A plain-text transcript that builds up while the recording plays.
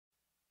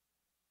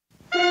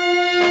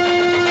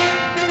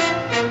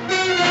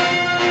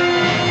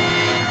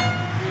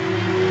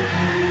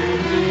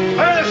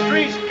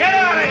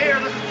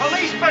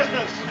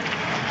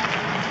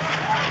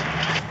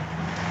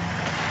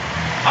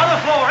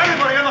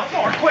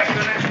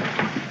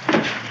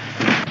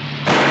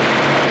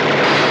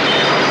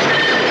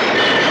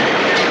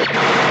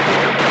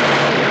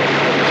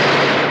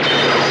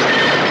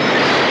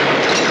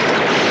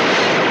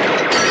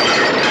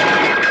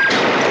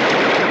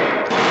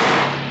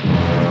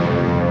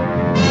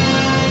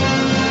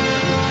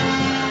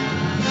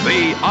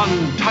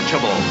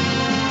Untouchable.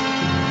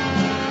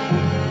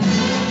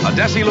 A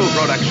Desilu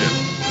production.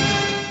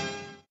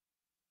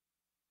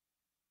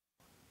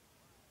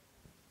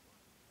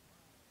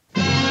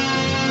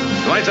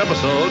 Tonight's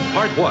episode,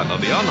 part 1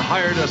 of The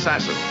Unhired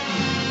Assassin.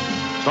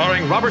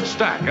 Starring Robert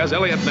Stack as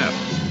Elliot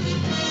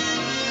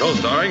Ness.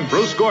 Co-starring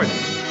Bruce Gordon,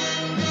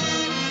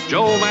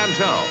 Joe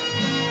Mantell,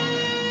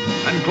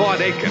 and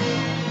Claude Aitken.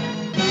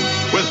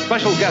 With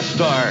special guest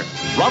star,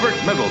 Robert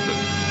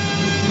Middleton.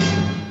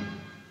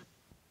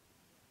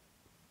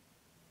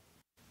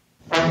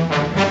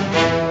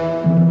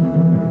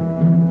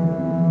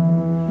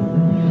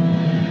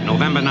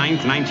 November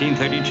 9th,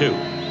 1932.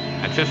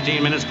 At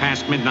 15 minutes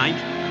past midnight,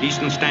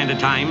 Eastern Standard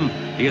Time,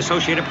 the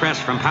Associated Press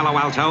from Palo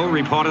Alto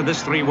reported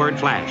this 3-word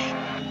flash.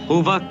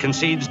 Hoover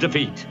concedes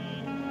defeat.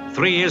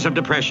 3 years of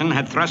depression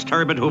had thrust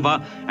Herbert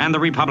Hoover and the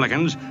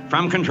Republicans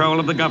from control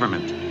of the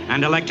government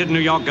and elected New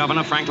York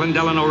Governor Franklin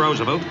Delano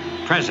Roosevelt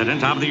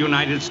President of the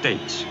United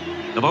States.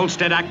 The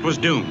Volstead Act was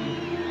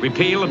doomed.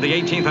 Repeal of the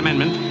 18th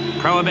Amendment,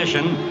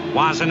 prohibition,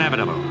 was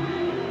inevitable.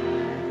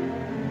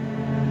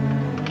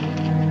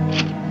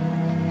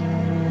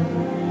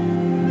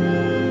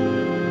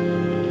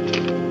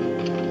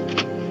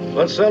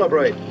 Let's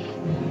celebrate.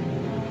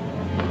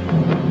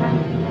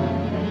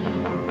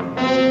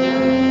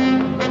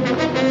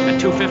 At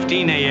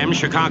 2:15 a.m.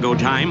 Chicago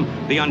time,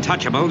 the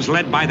Untouchables,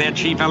 led by their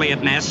chief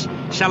Elliot Ness,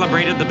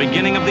 celebrated the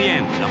beginning of the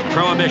end of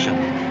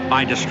Prohibition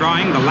by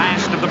destroying the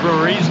last of the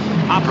breweries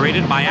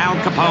operated by Al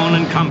Capone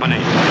and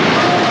Company.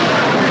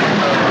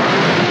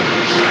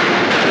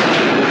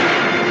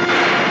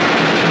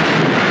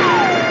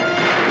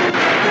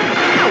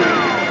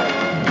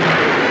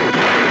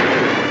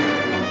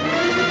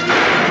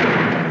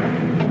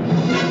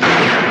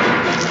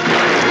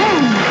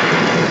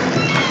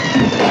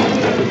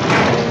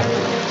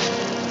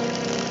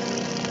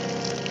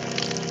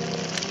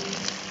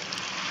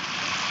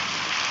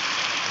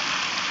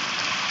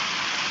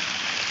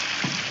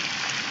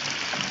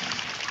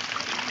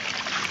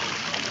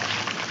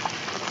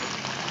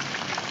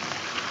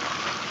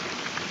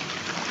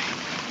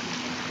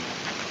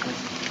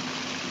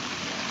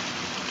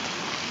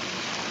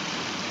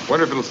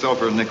 Wonder if it'll sell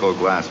for a nickel a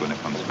glass when it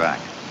comes back.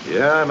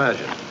 Yeah, I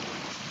imagine.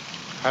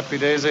 Happy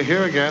days are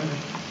here again.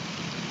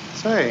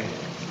 Say,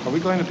 are we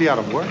going to be out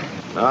of work?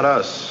 Not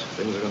us.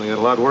 Things are going to get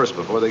a lot worse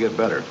before they get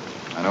better.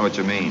 I know what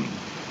you mean.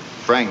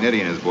 Frank Nitti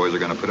and his boys are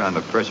going to put on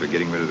the pressure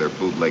getting rid of their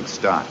bootleg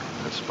stock.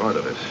 That's part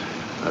of it.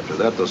 After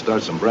that, they'll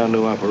start some brand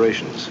new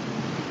operations.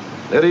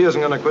 Nitti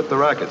isn't going to quit the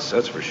rackets,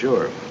 that's for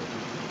sure.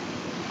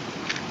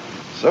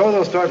 So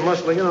they'll start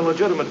muscling in on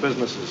legitimate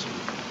businesses.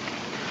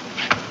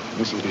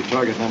 This will be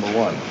target number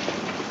 1.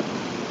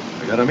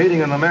 I got a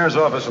meeting in the mayor's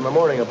office in the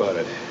morning about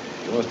it.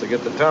 He wants to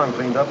get the town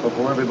cleaned up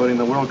before everybody in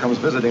the world comes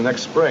visiting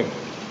next spring.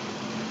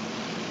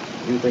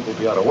 You think we'll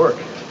be out of work?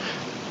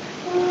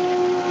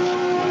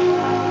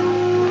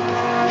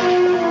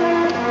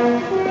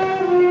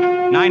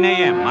 "9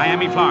 a.m.,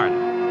 Miami,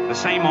 Florida. The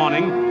same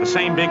morning, the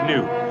same big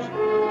news.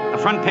 The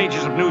front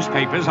pages of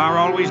newspapers are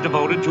always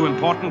devoted to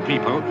important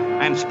people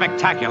and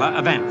spectacular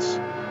events.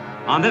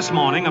 On this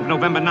morning of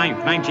November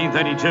 9th,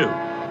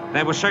 1932,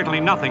 there was certainly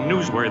nothing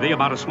newsworthy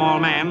about a small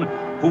man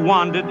who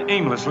wandered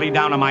aimlessly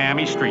down a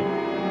Miami street.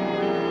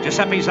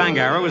 Giuseppe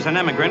Zangara was an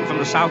immigrant from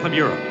the south of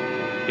Europe.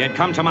 He had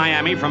come to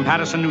Miami from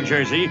Paterson, New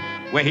Jersey,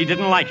 where he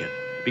didn't like it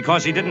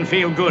because he didn't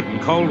feel good in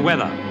cold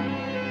weather.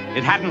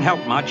 It hadn't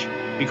helped much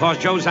because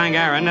Joe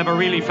Zangara never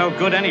really felt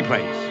good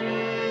anyplace.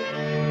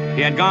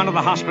 He had gone to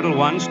the hospital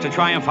once to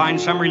try and find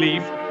some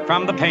relief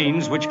from the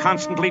pains which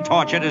constantly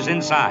tortured his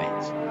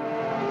insides.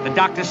 The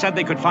doctors said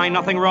they could find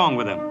nothing wrong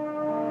with him.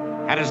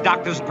 Had his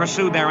doctors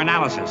pursued their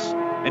analysis,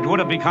 it would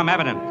have become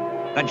evident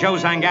that Joe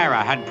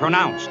Zangara had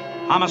pronounced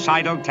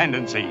homicidal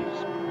tendencies.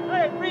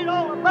 Hey, read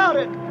all about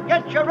it.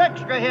 Get your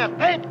extra here.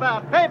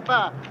 Paper,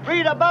 paper.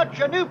 Read about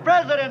your new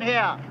president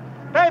here.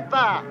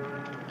 Paper.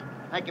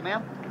 Thank you,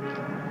 ma'am.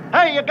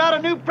 Hey, you got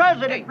a new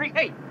president.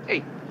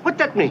 Hey, what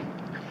that mean?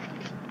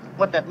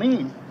 What that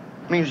means?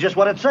 Means just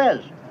what it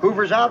says.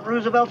 Hoover's out,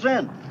 Roosevelt's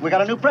in. We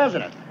got a new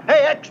president.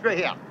 Hey, extra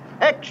here.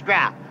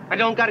 Extra. I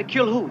don't gotta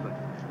kill Hoover.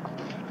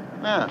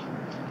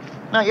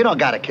 No, you don't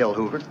gotta kill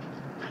Hoover.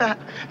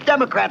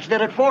 Democrats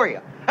did it for you.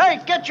 Hey,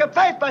 get your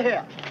paper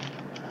here.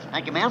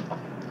 Thank you, ma'am.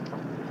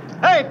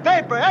 Hey,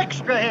 paper,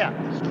 extra here.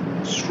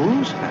 It's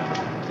Roosevelt.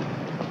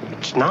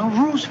 It's now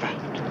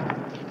Roosevelt.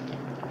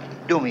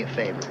 Do me a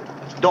favor.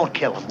 Don't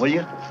kill him, will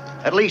you?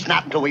 At least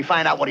not until we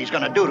find out what he's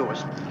gonna do to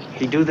us.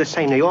 He do the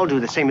same. They all do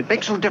the same. It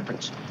makes no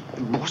difference.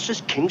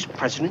 Bosses, kings,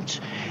 presidents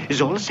is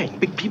all the same.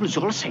 Big people is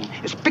all the same.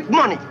 It's big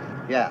money.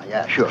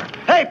 Yeah, sure.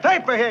 Hey,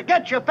 paper here.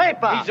 Get your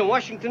paper. He's in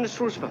Washington, it's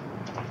Roosevelt.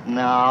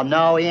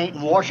 No, he ain't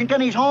in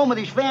Washington. He's home with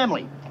his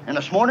family. And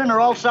this morning they're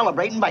all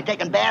celebrating by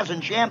taking baths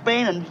in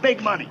champagne and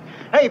big money.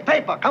 Hey,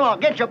 paper, come on,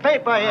 get your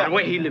paper here.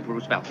 Where he live,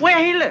 Roosevelt?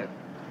 Where he live?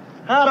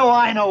 How do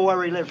I know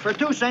where he lives? For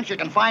 2 cents, you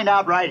can find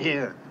out right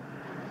here.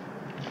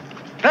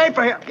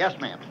 Paper here. Yes,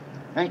 ma'am.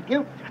 Thank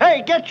you.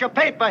 Hey, get your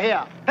paper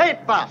here.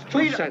 Paper.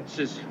 2 cents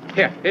is...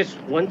 Here, it's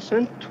 1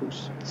 cent, 2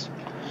 cents.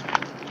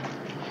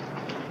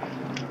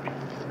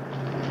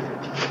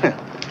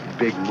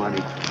 big money.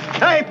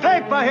 Hey,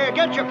 paper here.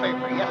 Get your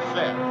paper. Yes,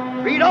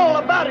 sir. Read all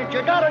about it.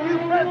 You got a new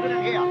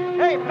president here.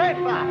 Hey,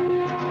 paper.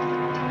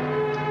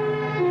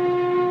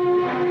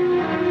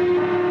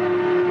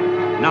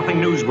 Nothing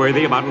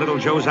newsworthy about little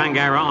Joe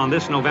Zangara on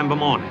this November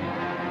morning.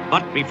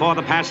 But before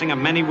the passing of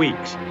many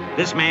weeks,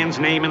 this man's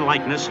name and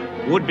likeness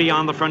would be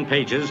on the front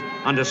pages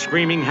under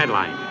screaming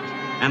headlines.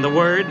 And the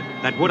word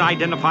that would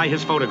identify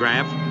his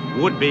photograph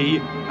would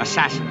be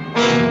assassin.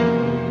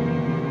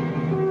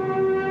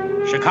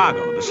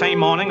 Chicago, the same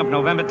morning of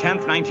November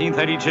 10th,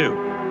 1932.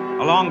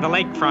 Along the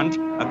lakefront,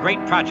 a great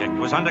project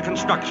was under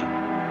construction.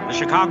 The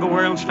Chicago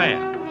World's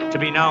Fair, to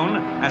be known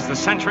as the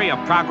Century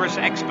of Progress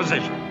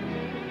Exposition.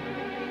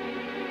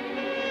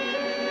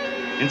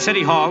 In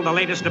City Hall, the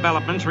latest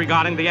developments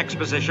regarding the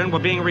exposition were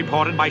being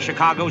reported by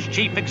Chicago's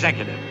chief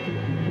executive.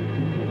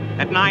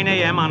 At 9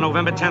 a.m. on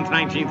November 10th,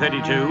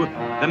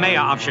 1932, the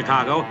mayor of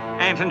Chicago,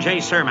 Anton J.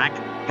 Cermak,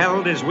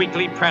 held his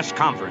weekly press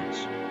conference.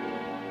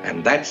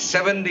 And that's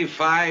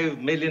 75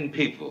 million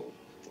people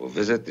will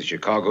visit the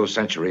Chicago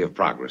Century of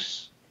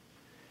Progress.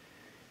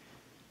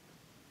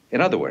 In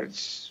other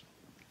words,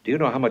 do you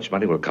know how much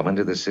money will come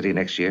into the city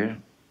next year?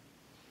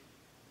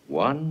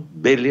 $1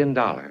 billion.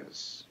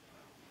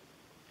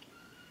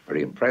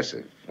 Pretty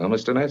impressive, huh,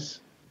 Mr. Ness?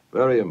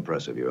 Very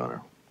impressive, Your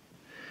Honor.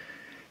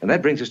 And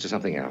that brings us to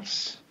something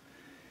else.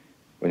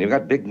 When you've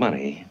got big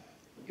money,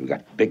 you've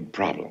got big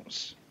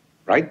problems,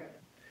 right?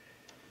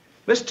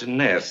 Mr.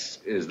 Ness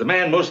is the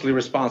man mostly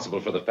responsible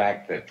for the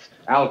fact that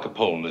Al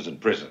Capone is in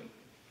prison.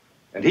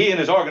 And he and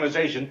his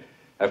organization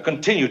have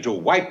continued to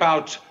wipe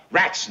out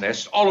rats'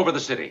 nests all over the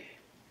city.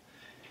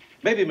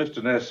 Maybe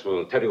Mr. Ness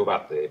will tell you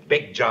about the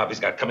big job he's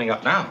got coming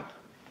up now.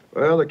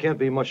 Well, there can't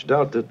be much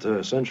doubt that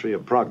the Century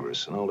of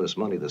Progress and all this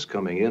money that's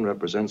coming in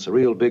represents a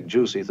real big,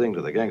 juicy thing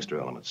to the gangster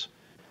elements.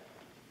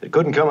 It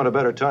couldn't come at a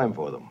better time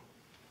for them.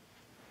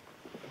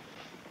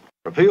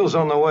 Repeal's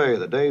on the way.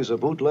 The days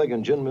of bootleg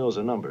and gin mills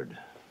are numbered.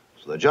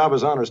 So the job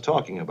His Honor's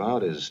talking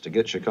about is to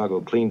get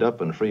Chicago cleaned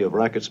up and free of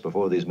rackets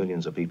before these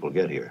millions of people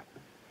get here.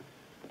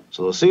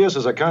 So they'll see us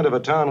as a kind of a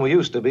town we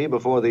used to be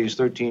before these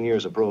 13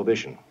 years of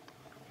prohibition.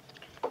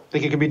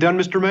 Think it can be done,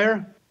 Mr.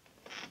 Mayor?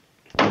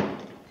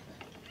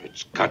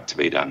 It's got to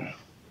be done.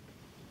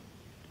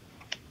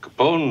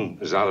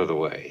 Capone is out of the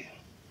way.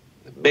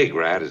 The big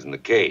rat is in the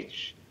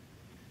cage.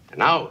 And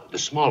now the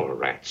smaller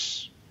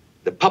rats,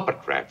 the puppet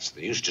rats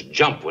that used to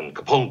jump when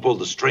Capone pulled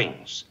the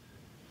strings,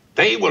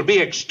 they will be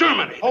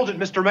exterminated. Hold it,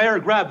 Mr. Mayor.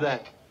 Grab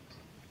that.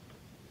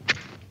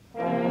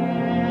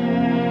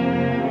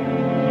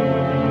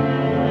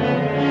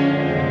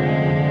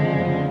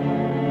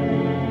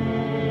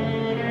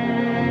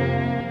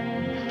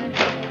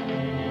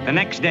 The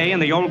next day, in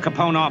the old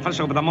Capone office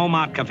over the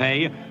Montmartre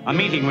Cafe, a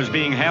meeting was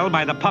being held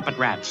by the puppet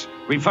rats,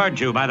 referred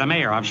to by the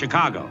mayor of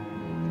Chicago.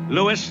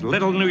 Louis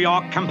Little New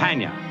York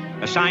Campagna,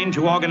 assigned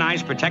to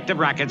organize protective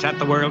rackets at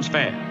the World's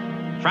Fair.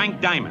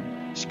 Frank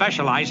Diamond,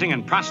 specializing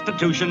in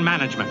prostitution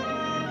management.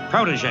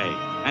 Protege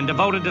and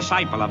devoted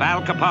disciple of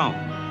Al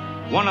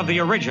Capone. One of the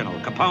original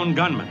Capone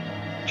gunmen,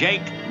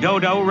 Jake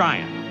Dodo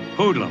Ryan,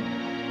 hoodlum,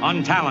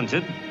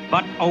 untalented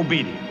but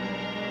obedient.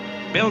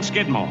 Bill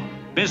Skidmore,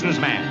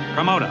 businessman,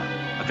 promoter,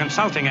 a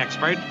consulting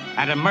expert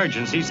at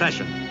emergency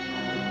sessions.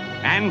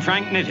 And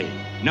Frank Nitti,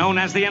 known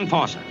as the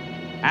Enforcer,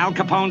 Al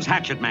Capone's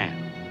hatchet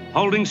man,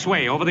 holding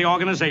sway over the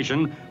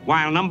organization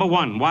while number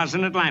one was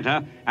in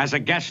Atlanta as a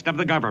guest of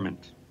the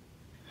government.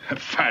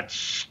 Fat,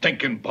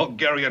 stinking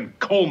Bulgarian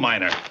coal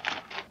miner.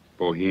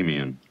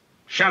 Bohemian.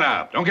 Shut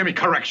up. Don't give me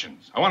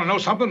corrections. I want to know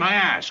something, I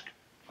ask.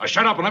 Now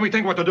shut up and let me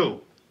think what to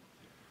do.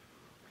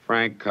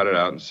 Frank, cut it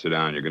out and sit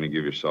down. You're going to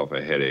give yourself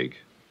a headache.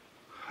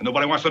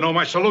 Nobody wants to know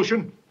my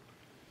solution?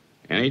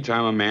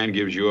 Anytime a man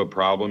gives you a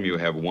problem, you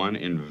have one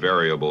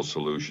invariable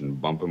solution.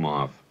 Bump him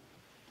off.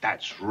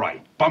 That's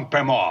right. Bump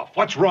him off.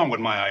 What's wrong with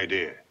my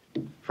idea?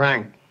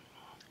 Frank,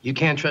 you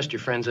can't trust your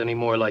friends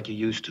anymore like you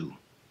used to.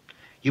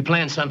 You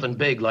plan something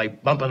big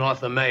like bumping off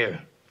the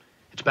mayor.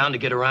 It's bound to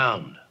get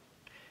around.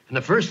 And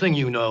the first thing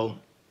you know,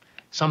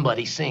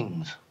 somebody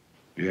sings.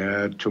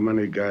 Yeah, too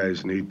many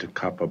guys need to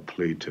cop a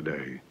plea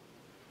today.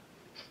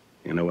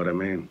 You know what I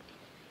mean?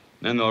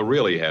 Then they'll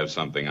really have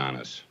something on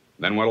us.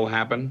 Then what'll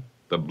happen?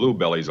 The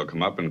bluebellies will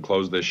come up and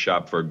close this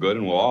shop for good,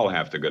 and we'll all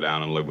have to go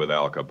down and live with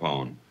Al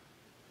Capone.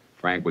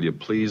 Frank, will you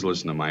please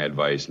listen to my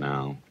advice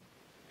now?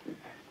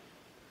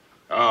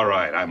 All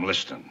right, I'm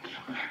listening.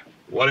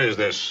 What is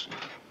this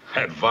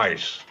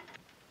advice?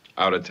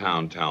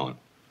 Out-of-town talent.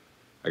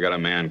 I got a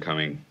man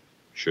coming,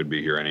 should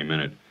be here any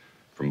minute,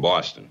 from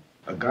Boston.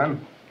 A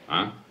gun?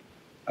 Huh?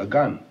 A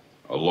gun?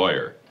 A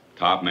lawyer.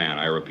 Top man,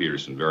 Ira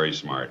Peterson, very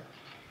smart.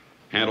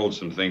 Handled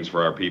some things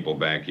for our people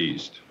back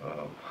east.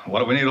 What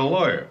do we need a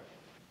lawyer?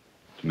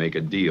 To make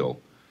a deal.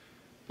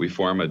 We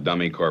form a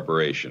dummy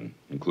corporation,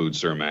 include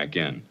Cermak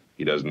in.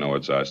 He doesn't know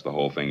it's us. The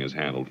whole thing is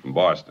handled from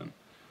Boston.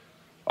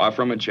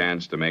 Offer him a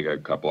chance to make a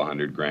couple of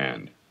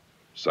 $100,000.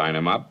 Sign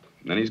him up,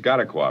 and then he's got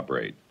to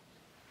cooperate.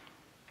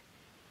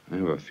 I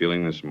have a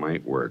feeling this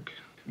might work.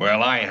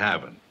 Well, I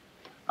haven't.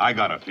 I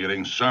got a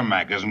feeling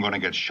Cermak isn't going to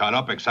get shot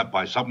up except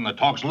by something that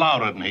talks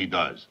louder than he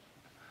does.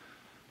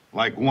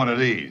 Like one of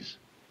these.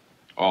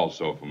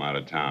 Also from out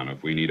of town.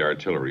 If we need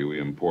artillery, we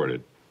import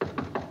it.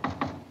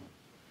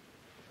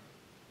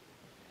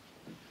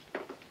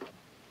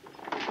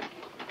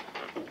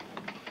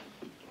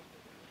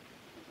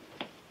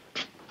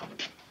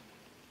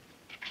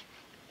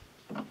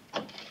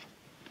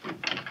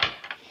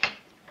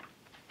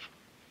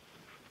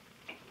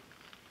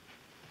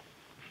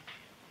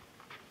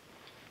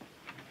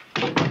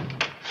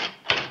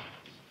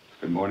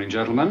 Good morning,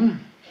 gentlemen.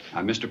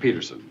 I'm Mr.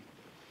 Peterson.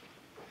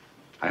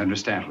 I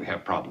understand we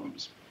have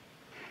problems.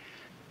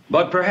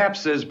 But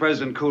perhaps, as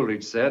President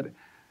Coolidge said,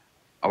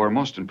 our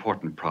most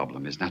important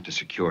problem is not to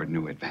secure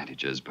new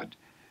advantages, but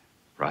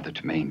rather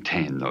to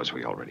maintain those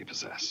we already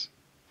possess.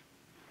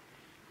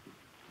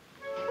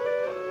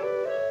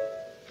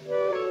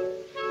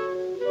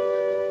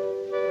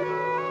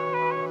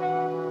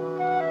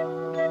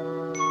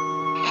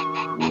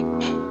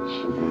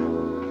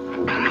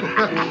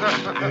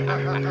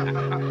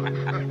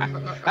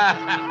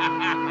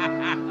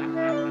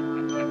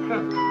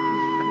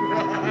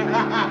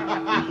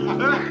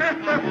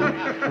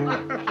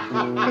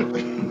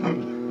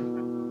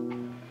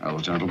 Well,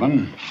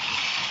 gentlemen,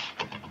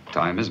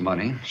 time is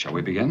money. Shall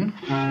we begin?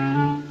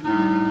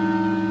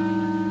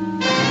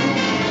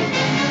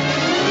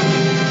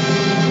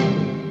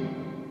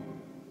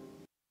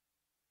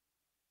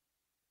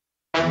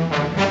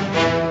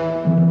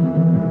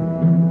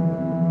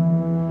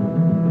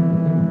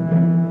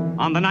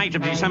 On the night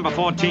of December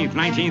 14th,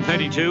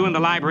 1932, in the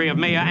library of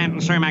Mayor Anton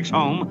Cermak's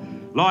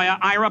home, lawyer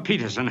Ira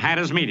Peterson had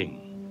his meeting.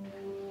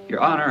 Your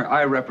Honor,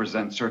 I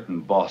represent certain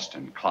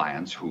Boston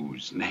clients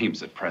whose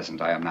names at present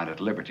I am not at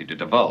liberty to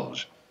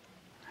divulge.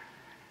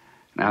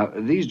 Now,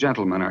 these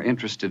gentlemen are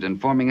interested in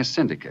forming a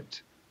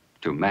syndicate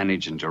to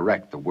manage and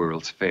direct the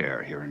World's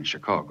Fair here in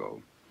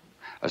Chicago,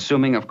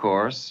 assuming, of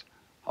course,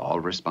 all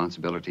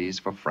responsibilities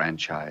for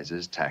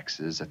franchises,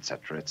 taxes,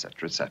 etc.,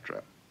 etc.,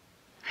 etc.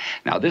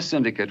 Now, this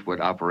syndicate would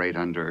operate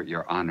under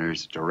Your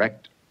Honor's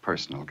direct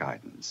personal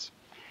guidance,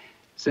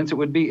 since it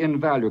would be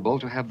invaluable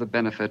to have the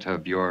benefit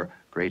of your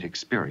great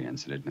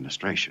experience in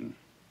administration.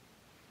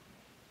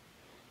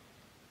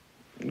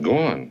 Go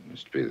on,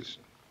 Mr.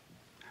 Peterson.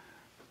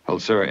 Well,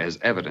 sir, as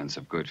evidence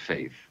of good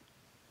faith,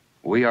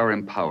 we are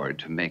empowered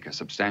to make a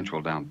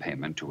substantial down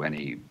payment to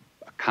any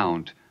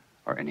account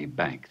or any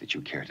bank that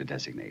you care to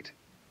designate.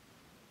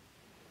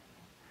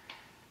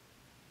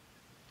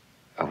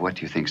 What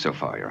do you think so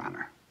far, Your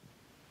Honor?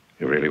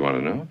 You really want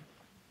to know?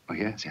 Oh,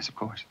 yes, of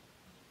course.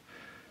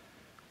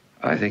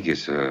 I think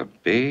it's a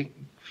big,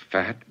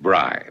 fat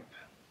bribe.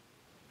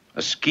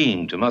 A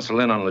scheme to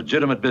muscle in on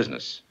legitimate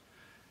business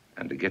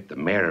and to get the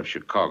mayor of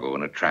Chicago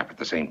in a trap at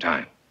the same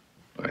time.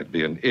 I'd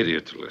be an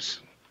idiot to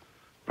listen.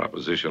 A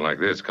proposition like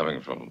this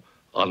coming from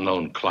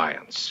unknown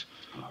clients.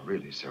 Oh,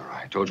 really, sir,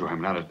 I told you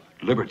I'm not at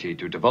liberty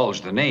to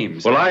divulge the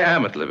names. Well, I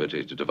am at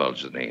liberty to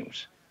divulge the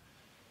names.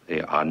 They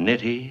are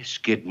Nitti,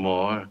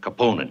 Skidmore,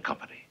 Capone and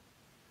Company.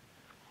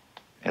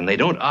 And they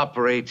don't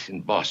operate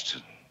in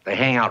Boston. They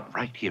hang out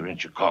right here in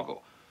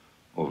Chicago,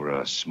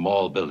 over a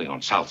small building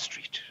on South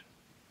Street.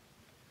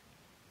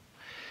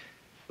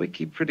 We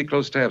keep pretty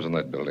close tabs on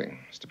that building,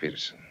 Mr.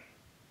 Peterson.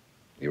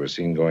 You were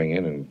seen going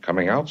in and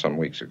coming out some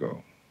weeks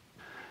ago.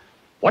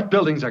 What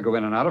buildings I go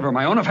in and out of are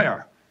my own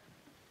affair.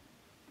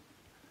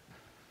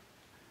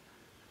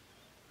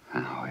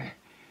 Now,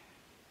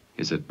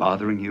 is it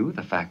bothering you,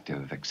 the fact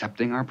of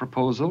accepting our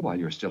proposal while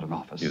you're still in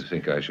office? You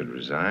think I should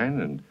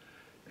resign and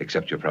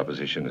accept your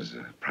proposition as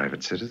a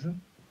private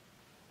citizen?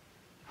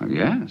 Oh,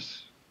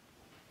 yes.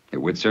 It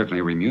would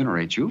certainly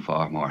remunerate you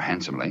far more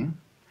handsomely.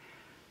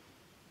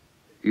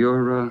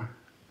 You're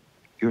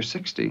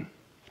 60.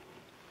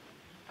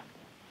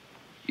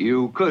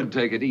 You could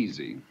take it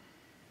easy.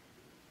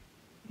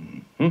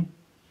 Mm-hmm.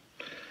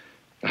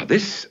 Now,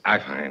 this I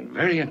find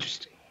very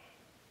interesting.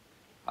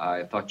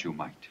 I thought you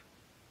might.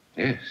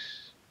 Yes.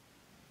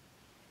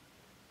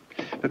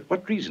 But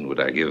what reason would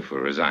I give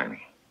for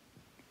resigning?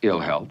 Ill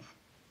health.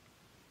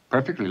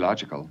 Perfectly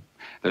logical.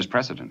 There's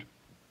precedent.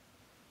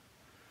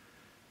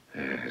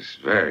 Yes,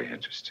 very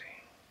interesting.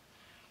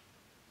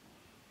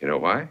 You know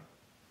why?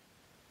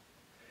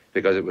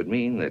 Because it would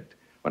mean that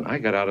when I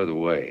got out of the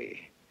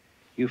way,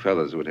 you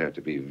fellas would have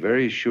to be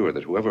very sure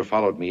that whoever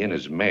followed me in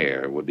as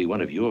mayor would be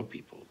one of your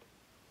people,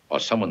 or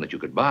someone that you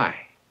could buy.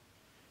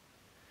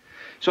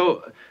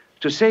 So,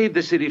 to save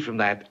the city from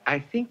that, I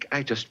think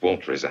I just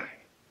won't resign.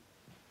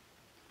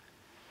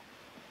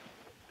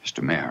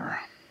 Mr. Mayor,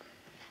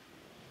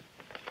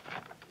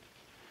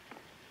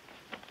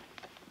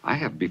 I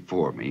have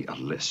before me a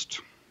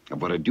list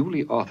of what a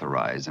duly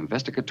authorized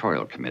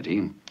investigatorial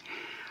committee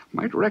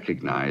might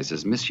recognize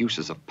as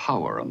misuses of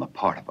power on the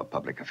part of a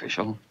public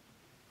official.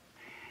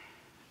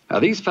 Now,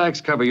 these facts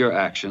cover your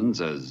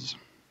actions as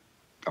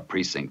a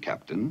precinct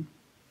captain,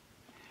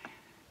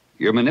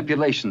 your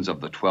manipulations of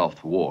the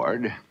 12th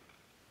Ward,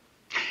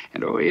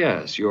 and, oh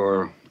yes,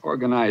 your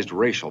organized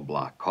racial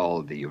bloc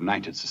called the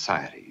United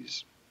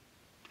Societies.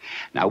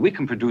 Now, we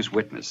can produce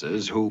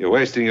witnesses who... You're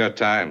wasting your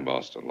time,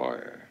 Boston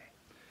lawyer.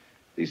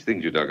 These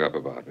things you dug up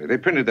about me, they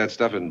printed that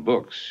stuff in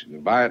books. You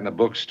can buy it in a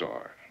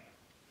bookstore.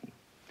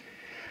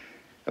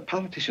 A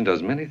politician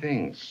does many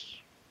things.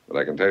 But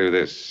I can tell you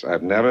this,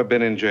 I've never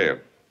been in jail.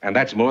 And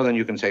that's more than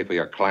you can say for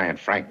your client,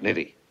 Frank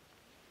Nitti.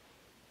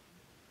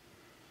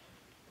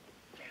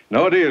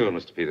 No deal,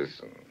 Mr.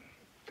 Peterson.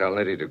 Tell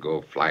Nitti to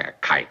go fly a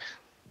kite.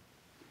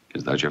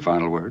 Is that your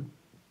final word?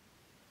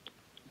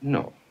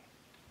 No.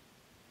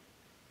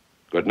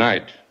 Good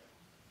night.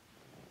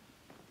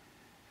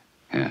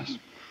 Yes.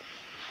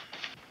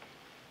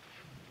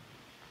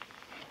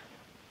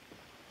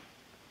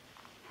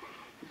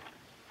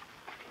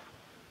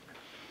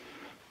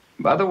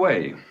 By the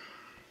way,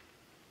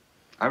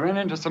 I ran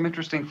into some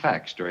interesting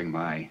facts during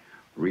my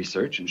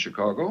research in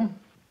Chicago.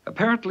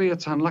 Apparently,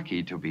 it's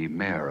unlucky to be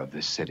mayor of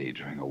this city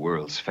during a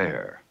World's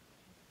Fair.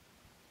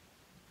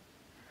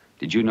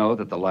 Did you know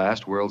that the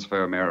last World's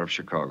Fair mayor of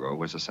Chicago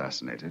was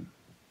assassinated?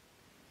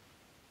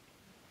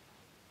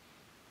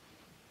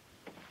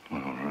 All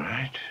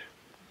right.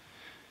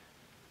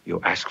 You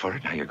asked for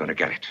it, now you're going to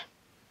get it.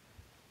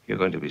 You're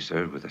going to be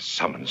served with a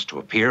summons to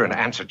appear and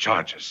answer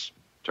charges.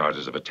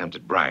 Charges of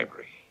attempted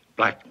bribery,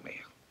 blackmail,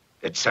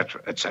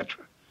 etc.,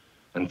 etc.,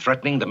 and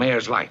threatening the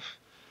mayor's life.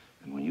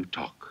 And when you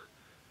talk,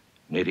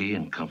 Nitti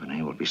and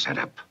company will be sent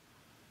up.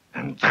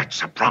 And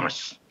that's a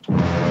promise.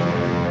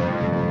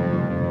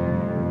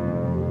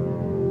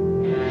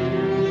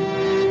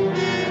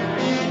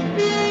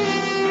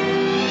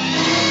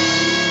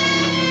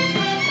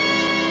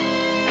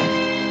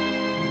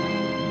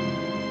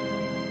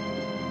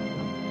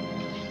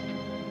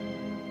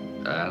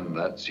 And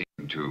that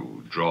seemed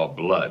to draw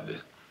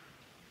blood.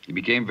 He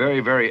became very,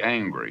 very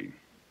angry.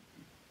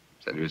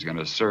 Said he was going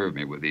to serve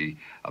me with the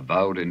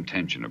avowed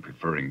intention of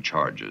preferring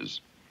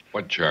charges.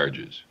 What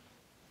charges?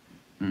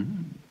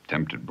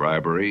 Attempted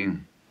bribery,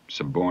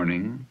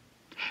 suborning,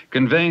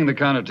 conveying the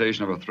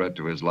connotation of a threat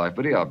to his life,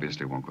 but he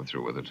obviously won't go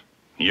through with it.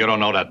 You don't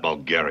know that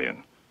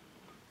Bulgarian.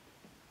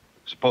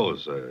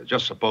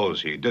 Just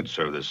suppose he did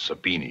serve this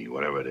subpoena,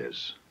 whatever it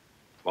is.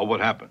 What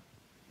would happen?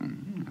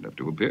 I'd have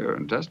to appear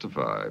and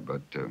testify,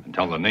 but... And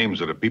tell the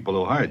names of the people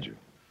who hired you.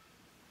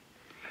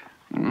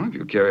 Well, if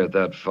you carry it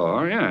that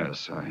far,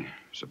 yes. I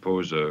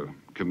suppose a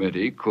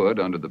committee could,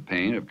 under the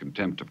pain of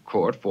contempt of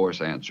court,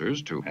 force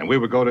answers to... And we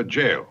would go to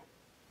jail.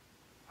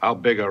 How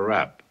big a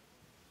rap?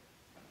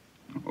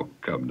 Oh,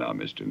 come now,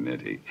 Mr.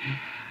 Nitti.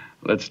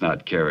 Let's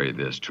not carry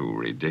this to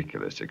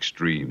ridiculous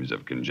extremes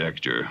of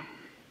conjecture.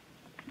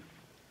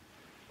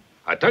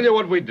 I tell you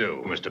what we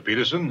do, Mr.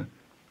 Peterson.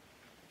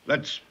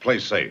 Let's play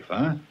safe,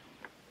 huh?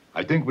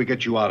 I think we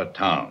get you out of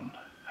town.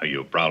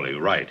 You're probably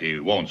right. He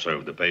won't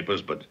serve the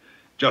papers, but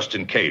just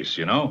in case,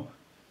 you know?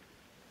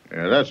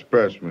 Yeah, that's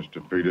best,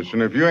 Mr.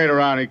 Peterson. If you ain't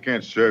around, he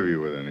can't serve you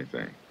with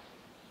anything.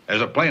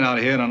 There's a plane out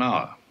here in an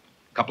hour.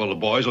 A couple of the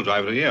boys will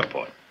drive to the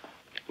airport.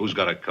 Who's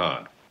got a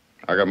car?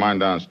 I got mine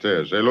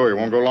downstairs. Hey, Louis, you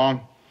won't go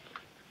along?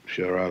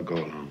 Sure, I'll go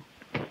along.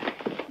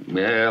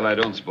 Well, I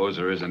don't suppose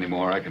there is any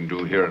more I can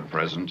do here at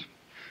present.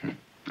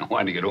 I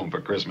want to get home for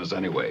Christmas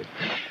anyway.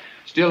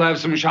 Still have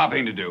some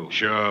shopping to do.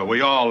 Sure,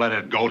 we all let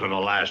it go to the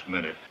last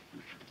minute.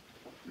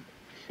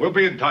 We'll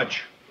be in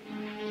touch.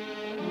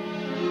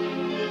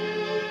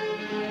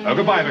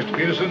 Goodbye, Mr.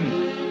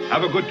 Peterson.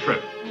 Have a good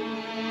trip.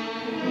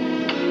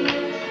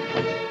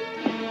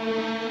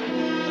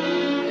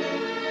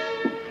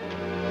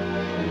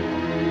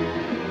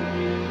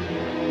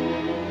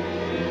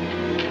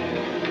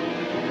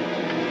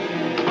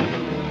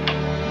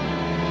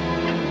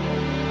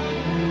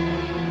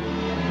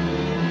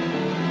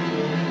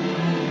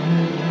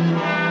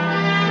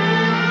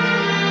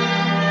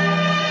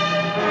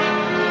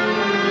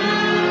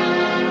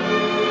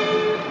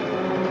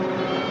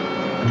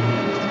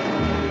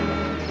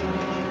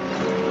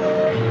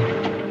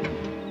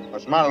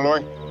 What's the matter,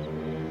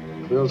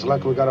 Louis? Feels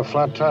like we got a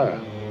flat tire.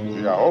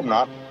 Gee, I hope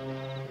not.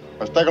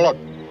 Let's take a look.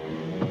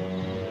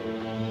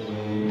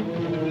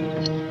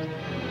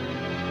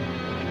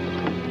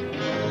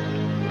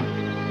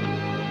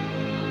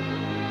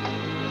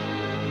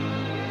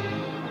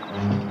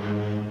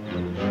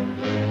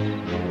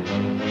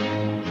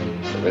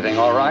 Everything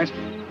all right?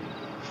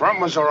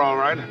 Front ones are all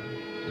right.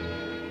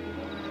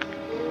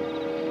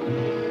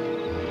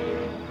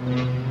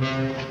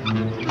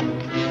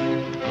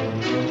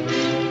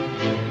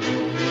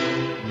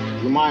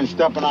 You mind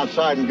stepping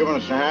outside and giving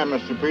us a hand,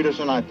 Mr.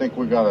 Peterson? I think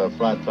we got a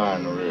flat tire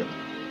in the rear.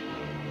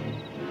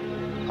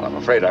 Well, I'm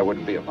afraid I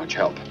wouldn't be of much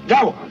help.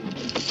 Go!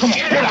 Come on,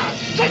 get out!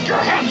 Take your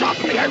hands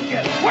off me!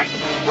 What?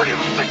 What do you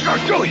think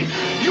you're doing?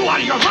 You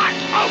out of your mind?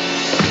 Out!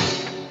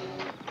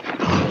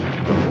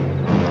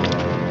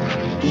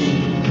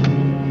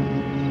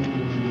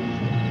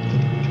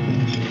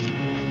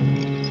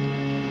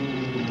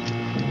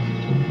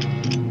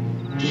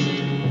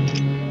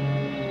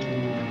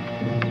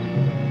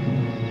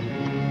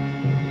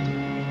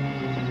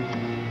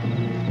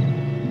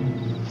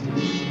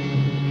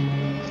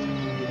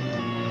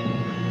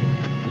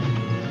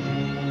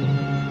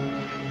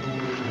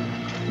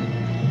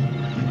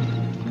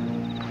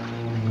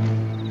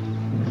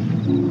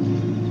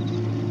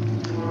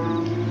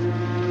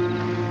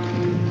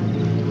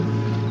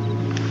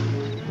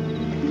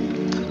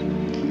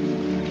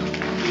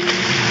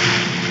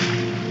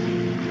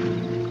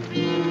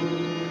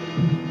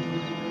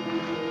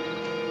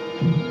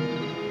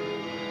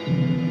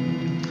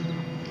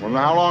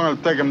 Well, how long will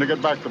it take him to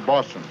get back to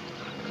Boston?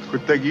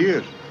 Could take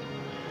years.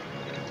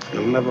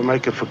 He'll never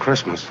make it for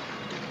Christmas.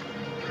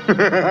 And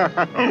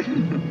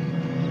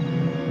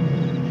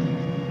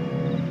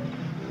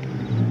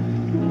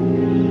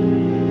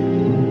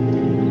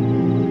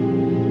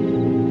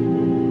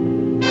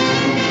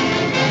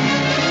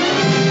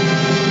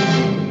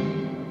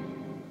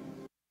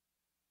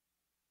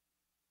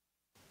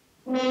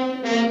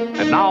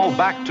now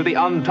back to the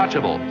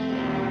untouchable.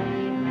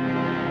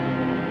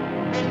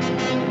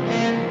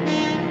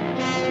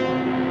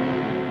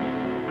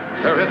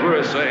 Herr Hitler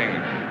is saying,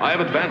 I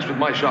have advanced with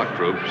my shock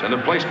troops and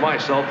have placed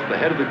myself at the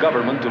head of the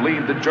government to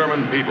lead the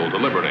German people to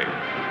liberty.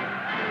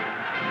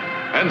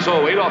 And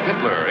so Adolf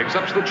Hitler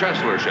accepts the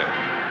chancellorship,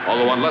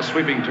 although on less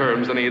sweeping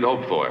terms than he had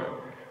hoped for.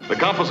 The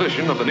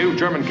composition of the new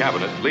German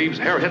cabinet leaves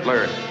Herr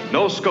Hitler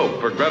no scope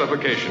for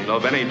gratification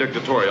of any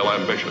dictatorial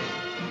ambition.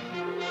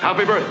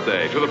 Happy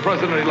birthday to the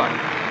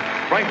president-elect.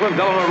 Franklin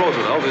Delano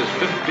Roosevelt is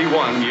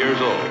 51 years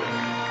old.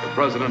 The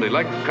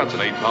president-elect cuts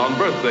an 8-pound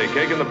birthday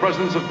cake in the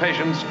presence of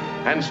patients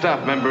and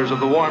staff members of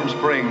the Warm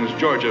Springs,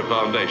 Georgia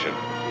Foundation.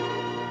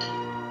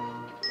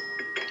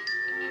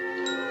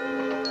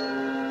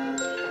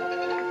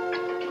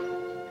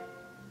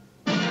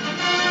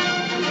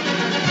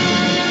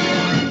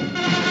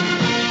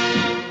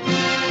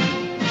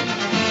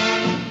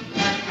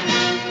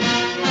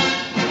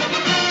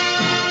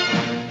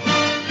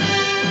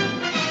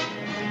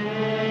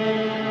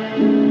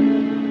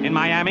 In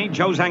Miami,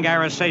 Joe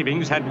Zangara's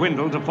savings had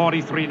dwindled to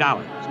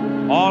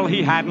 $43, all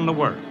he had in the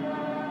world.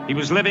 He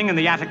was living in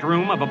the attic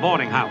room of a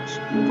boarding house,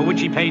 for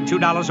which he paid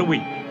 $2 a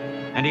week,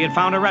 and he had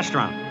found a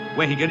restaurant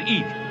where he could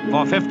eat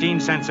for 15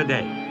 cents a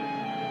day.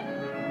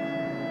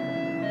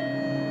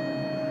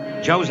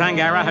 Joe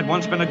Zangara had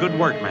once been a good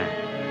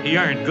workman. He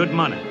earned good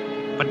money,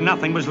 but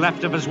nothing was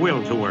left of his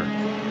will to work.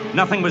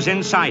 Nothing was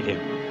inside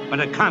him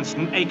but a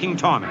constant aching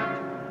torment,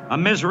 a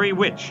misery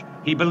which,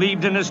 he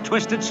believed in his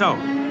twisted soul,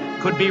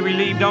 could be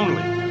relieved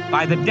only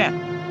by the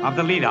death of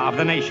the leader of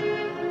the nation.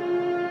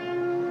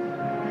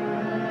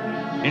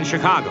 In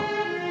Chicago,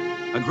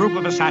 a group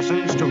of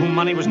assassins to whom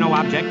money was no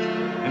object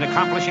in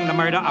accomplishing the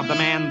murder of the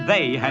man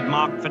they had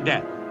marked for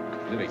death.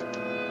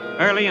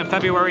 Early in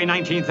February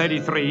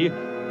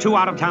 1933, 2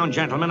 out-of-town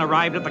gentlemen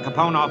arrived at the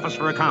Capone office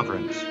for a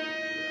conference.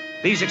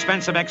 These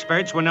expensive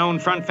experts were known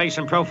front, face,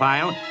 and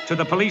profile to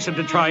the police of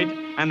Detroit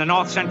and the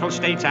North Central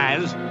states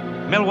as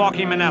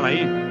Milwaukee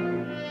Manelli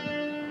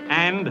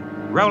and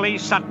Rowley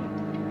Sutton.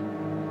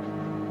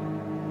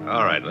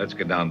 All right, let's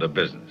get down to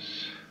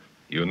business.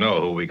 You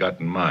know who we got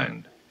in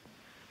mind.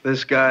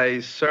 This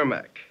guy's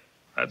Cermak.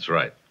 That's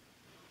right.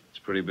 It's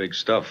pretty big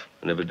stuff.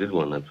 I never did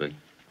one that big.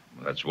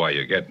 That's why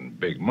you're getting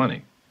big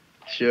money.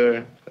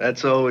 Sure,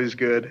 that's always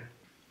good.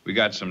 We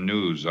got some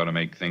news ought to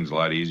make things a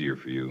lot easier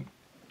for you.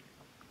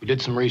 We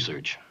did some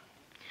research,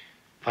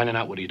 finding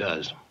out what he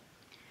does.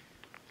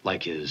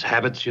 Like his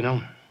habits, you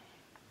know?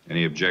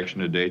 Any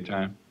objection to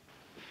daytime?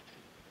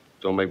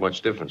 Don't make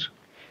much difference.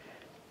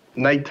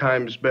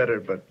 Nighttime's better,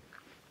 but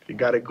if you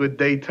got a good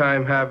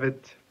daytime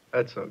habit,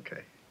 that's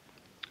okay.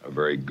 A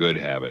very good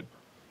habit.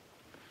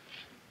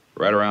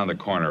 Right around the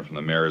corner from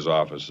the mayor's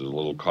office is a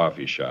little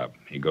coffee shop.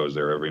 He goes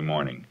there every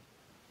morning.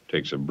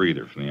 Takes a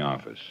breather from the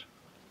office.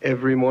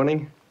 Every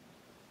morning?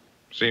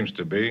 Seems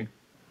to be.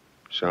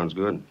 Sounds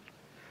good.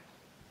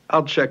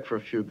 I'll check for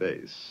a few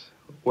days.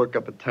 Work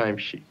up a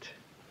timesheet.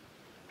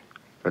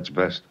 That's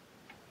best.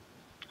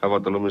 How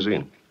about the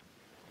limousine?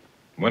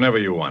 Whenever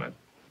you want it.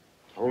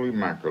 Holy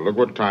mackerel, look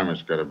what time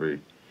it's got to be.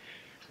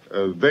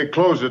 They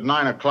closed at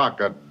 9 o'clock,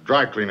 that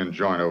dry cleaning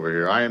joint over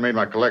here. I ain't made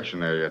my collection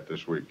there yet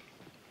this week.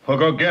 Well,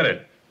 go get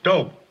it.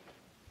 Dope.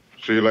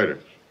 See you later.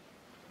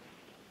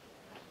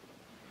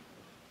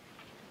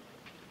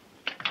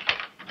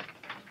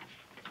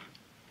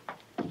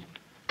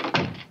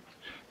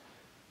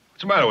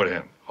 What's the matter with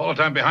him? All the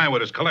time behind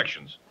with his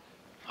collections.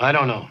 I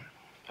don't know.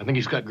 I think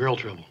he's got girl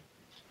trouble.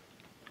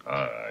 All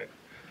right.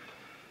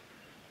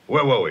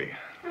 Where were we?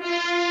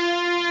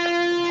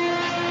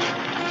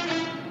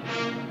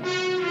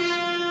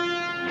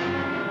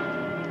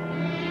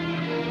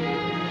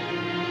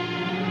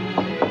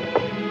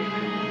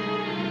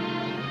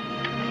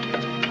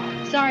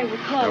 Sorry, we're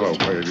Hello, closed.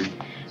 baby.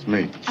 It's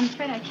me. I'm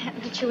afraid I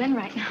can't let you in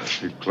right now.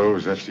 If you're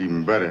closed, that's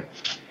even better.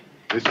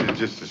 This is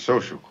just a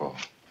social call.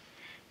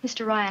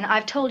 Mr. Ryan,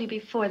 I've told you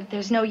before that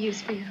there's no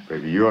use for you.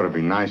 Baby, you ought to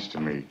be nice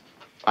to me.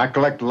 I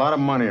collect a lot of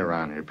money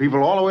around here.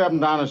 People all the way up and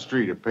down the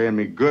street are paying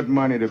me good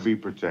money to be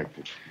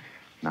protected.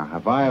 Now,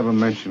 have I ever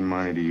mentioned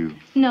money to you?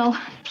 No,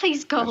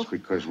 please go. That's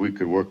because we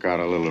could work out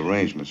a little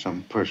arrangement,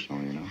 something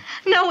personal, you know?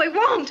 No, it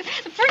won't.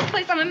 The first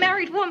place, I'm a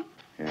married woman.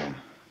 Yeah.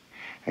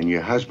 And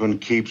your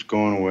husband keeps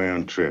going away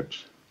on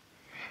trips.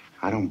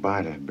 I don't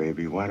buy that,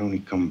 baby. Why don't he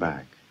come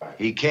back?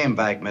 He came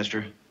back,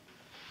 mister.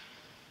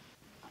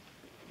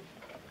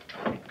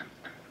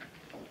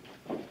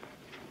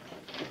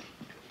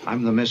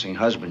 I'm the missing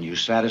husband. You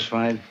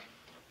satisfied?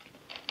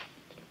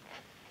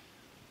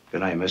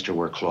 Good night, mister.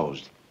 We're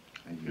closed.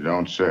 You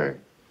don't say.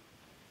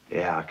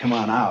 Yeah, come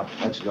on out.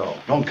 Let's go.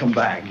 Don't come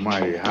back.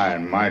 Mighty high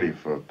and mighty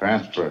for a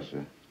pants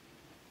presser.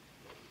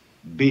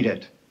 Beat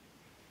it.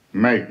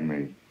 Make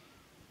me.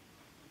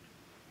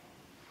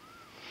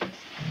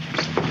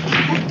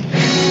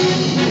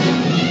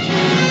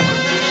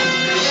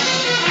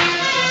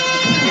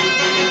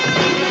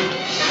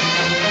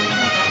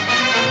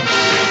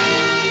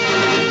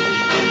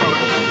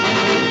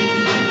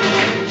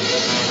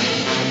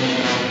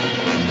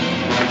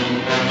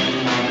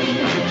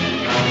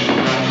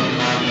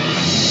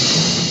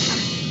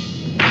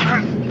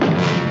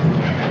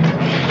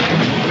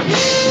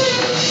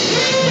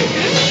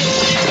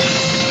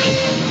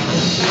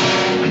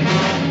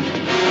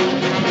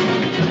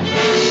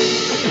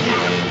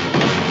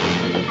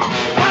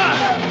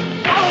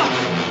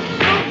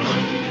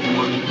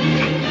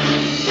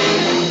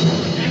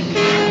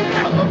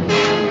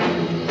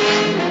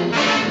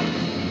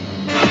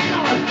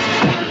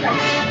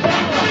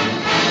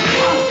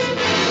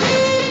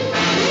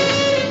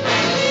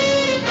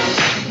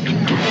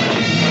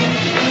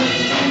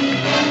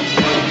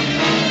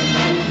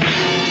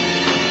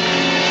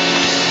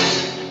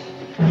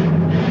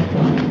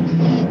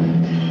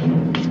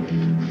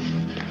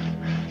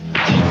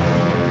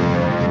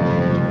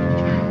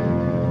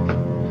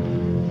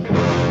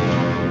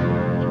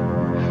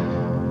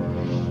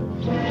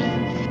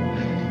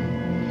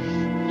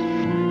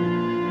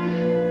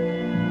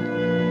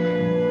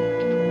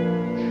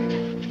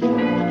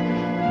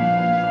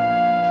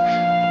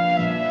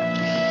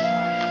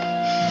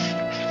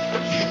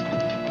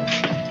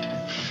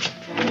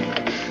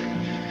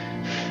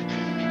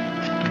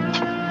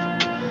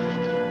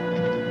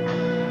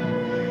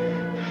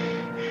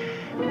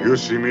 You'll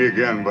see me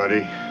again,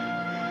 buddy.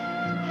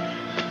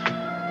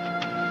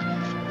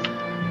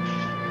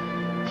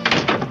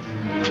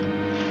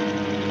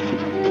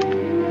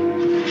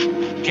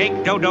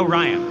 Jake Dodo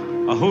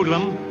Ryan, a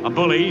hoodlum, a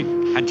bully,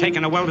 had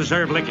taken a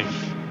well-deserved licking.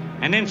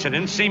 An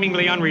incident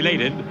seemingly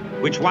unrelated,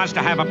 which was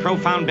to have a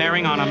profound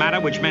bearing on a matter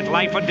which meant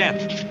life or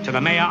death to the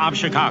mayor of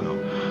Chicago.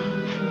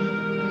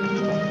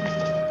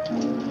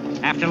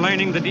 After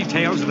learning the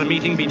details of the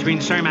meeting between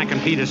Cermak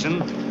and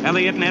Peterson,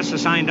 Elliot Ness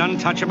assigned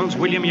untouchables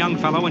William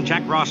Youngfellow and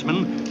Jack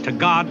Rossman to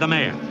guard the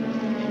mayor.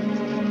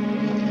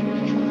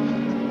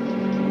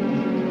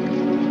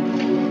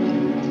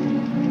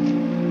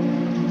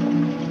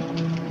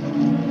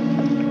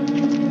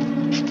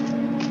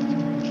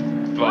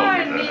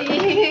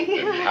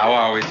 How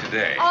are we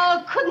today?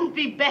 Oh, couldn't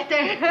be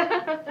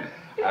better.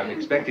 I'm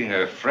expecting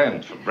a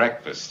friend for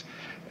breakfast.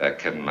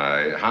 Can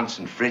my Hans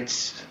and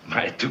Fritz,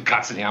 my two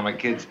Katzenjammer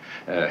kids,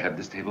 have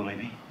this table,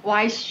 maybe?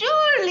 Why,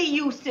 surely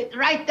you sit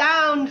right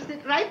down.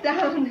 Sit right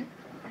down.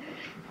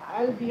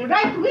 I'll be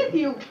right with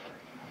you.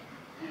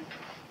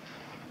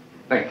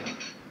 Thank you.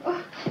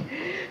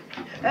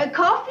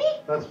 Coffee?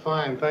 That's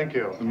fine, thank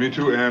you. Me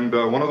too, and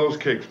one of those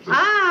cakes, please.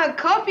 Ah,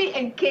 coffee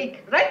and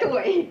cake. Right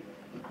away.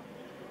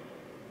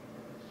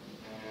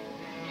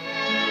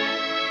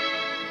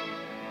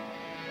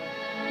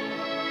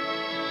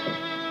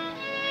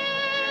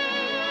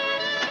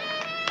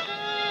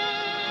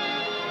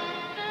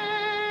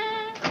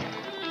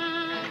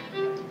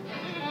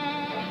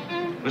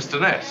 Mr.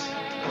 Ness.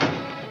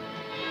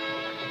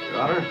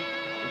 Your Honor?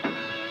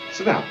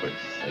 Sit down, please.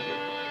 Thank you.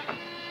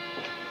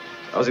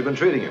 How's he been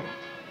treating you?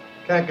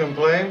 Can't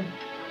complain.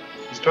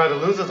 He's tried to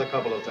lose us a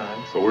couple of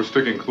times. So we're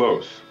sticking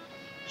close.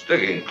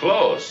 Sticking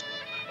close?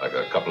 Like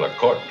a couple of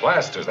court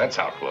plasters, that's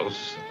how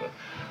close.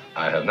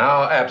 I have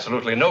now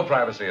absolutely no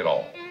privacy at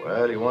all.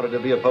 Well, he wanted to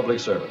be a public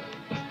servant.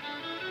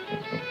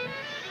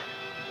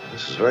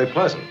 This is very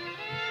pleasant.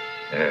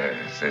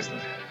 Yes, isn't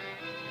it?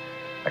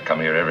 I come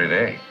here every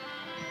day.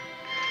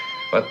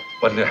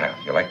 What do you have?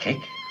 You like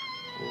cake?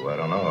 Oh, I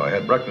don't know. I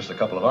had breakfast a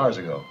couple of hours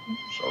ago.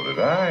 So did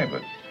I,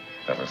 but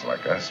fellas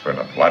like us burn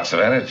up lots of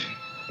energy.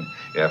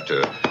 You have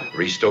to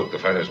restoke the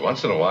furnace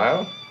once in a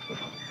while.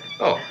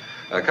 Oh,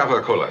 a couple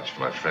of collages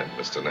for my friend,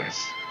 Mr.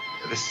 Ness.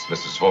 This is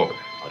Mr. Svoboda.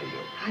 How do you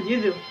do? How do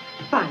you do?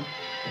 Fine.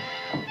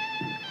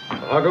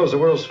 How goes the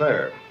World's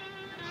Fair?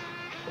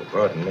 Oh,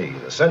 pardon me.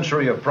 The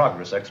Century of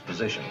Progress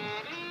Exposition.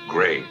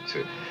 Great.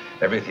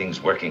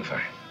 Everything's working fine.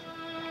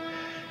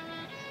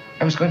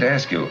 I was going to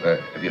ask you,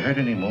 have you heard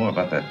any more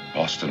about that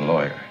Boston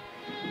lawyer?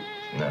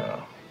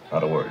 No,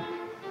 not a word.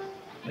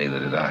 Neither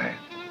did I.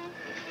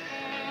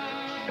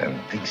 And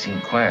things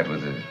seem quiet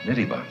with the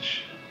Nitty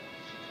bunch.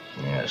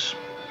 Yes.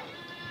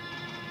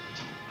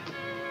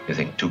 You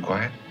think too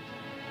quiet?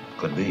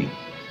 Could be.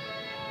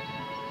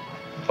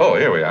 Oh,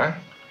 here we are.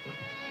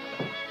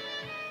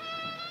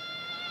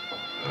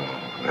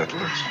 Oh, that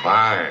looks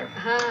fine.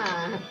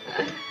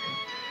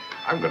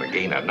 I'm going to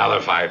gain another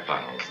 5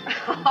 pounds.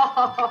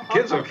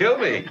 Kids will kill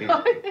me.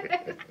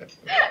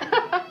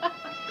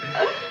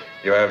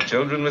 You have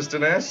children, Mr.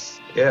 Ness?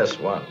 Yes,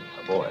 one.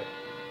 A boy.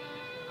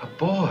 A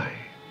boy?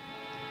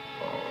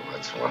 Oh,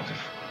 that's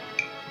wonderful.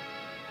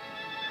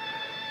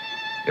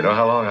 You know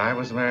how long I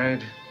was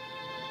married?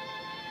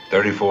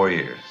 34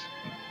 years.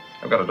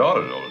 I've got a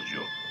daughter as old as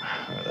you.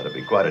 That'd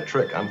be quite a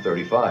trick. I'm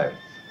 35.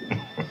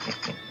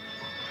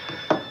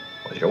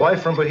 Was your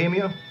wife from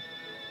Bohemia?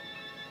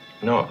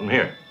 No, from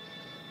here.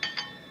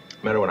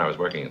 Met her when I was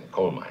working in the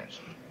coal mines.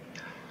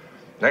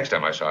 Next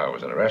time I saw her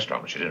was in a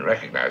restaurant, but she didn't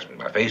recognize me.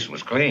 My face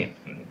was clean.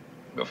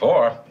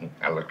 Before,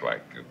 I looked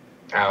like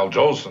Al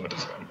Jolson or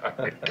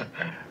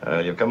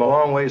something. You've come a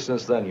long way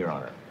since then, Your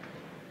Honor.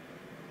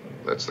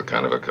 That's the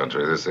kind of a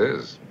country this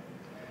is.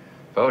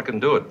 A fella can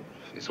do it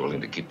if he's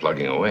willing to keep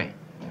plugging away.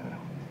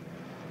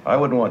 I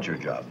wouldn't want your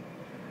job.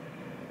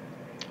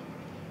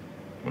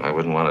 Well, I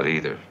wouldn't want it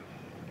either.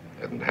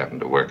 It hadn't happened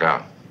to work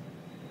out.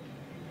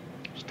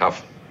 It's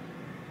tough.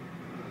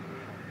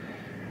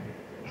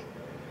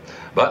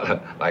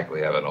 But, like we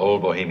have an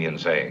old Bohemian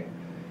saying,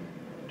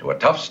 to a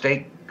tough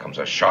steak comes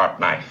a sharp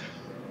knife.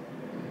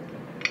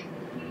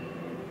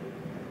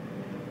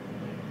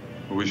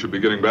 We should be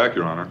getting back,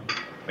 Your Honor.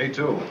 Me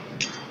too.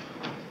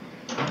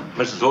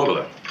 Mrs.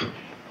 Oberle,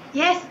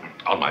 Yes,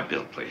 on my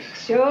bill, please.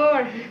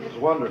 sure. It was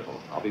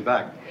wonderful. I'll be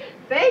back.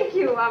 Thank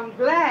you. I'm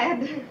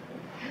glad.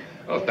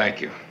 Oh,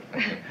 thank you.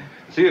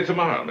 See you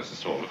tomorrow,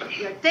 Mrs. Oberle.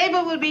 Your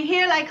table will be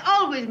here like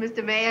always,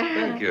 Mr. Mayor.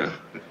 Thank you.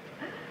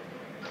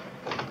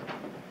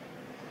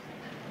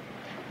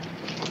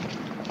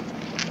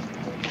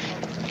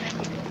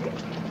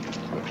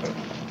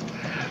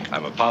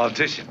 I'm a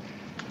politician.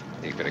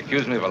 You can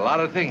accuse me of a lot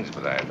of things,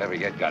 but I've never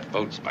yet got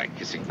votes by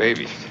kissing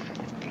babies.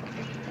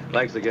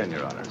 Thanks again,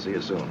 Your Honor. See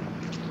you soon.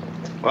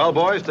 Well,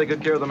 boys, take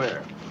good care of the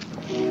mayor.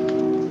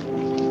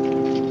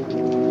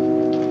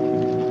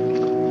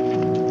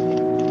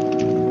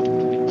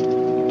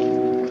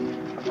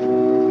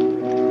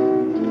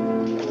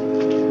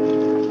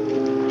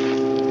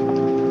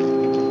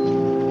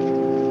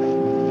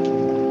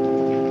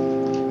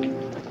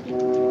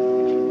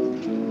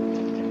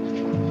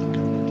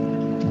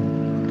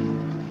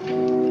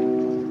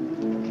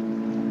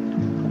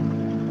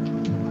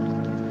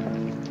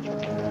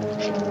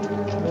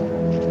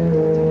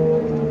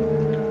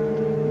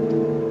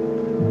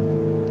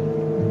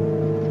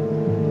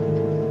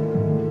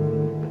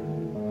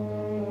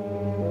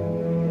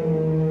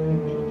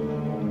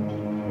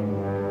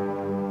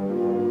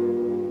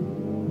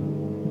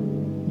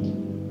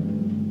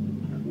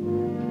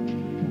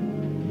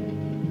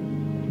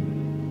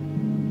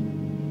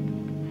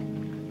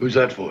 Who's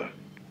that for?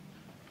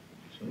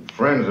 Some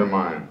friends of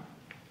mine.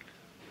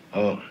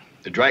 Oh,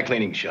 the dry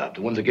cleaning shop.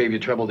 The ones that gave you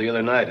trouble the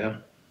other night, huh?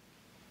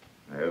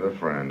 They're the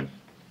friends.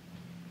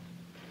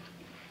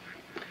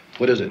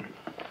 What is it?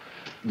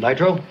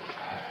 Nitro?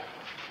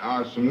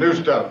 Oh, it's some new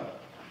stuff.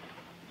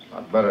 It's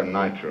not better than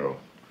nitro.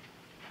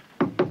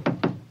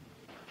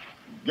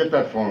 Get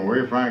that phone, will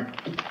you, Frank?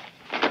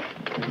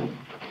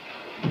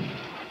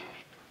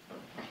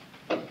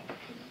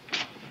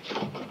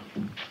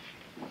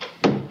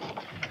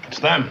 It's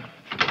them.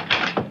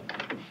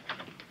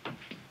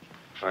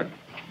 Right.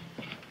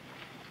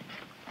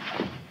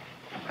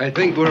 I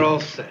think we're all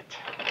set.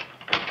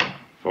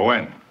 For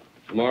when?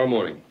 Tomorrow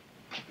morning.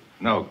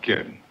 No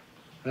kidding.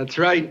 That's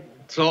right.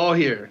 It's all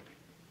here.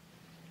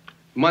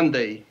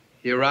 Monday,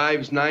 he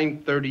arrives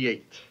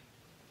 9:38.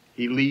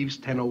 He leaves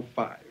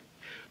 10:05.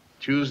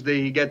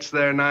 Tuesday, he gets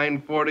there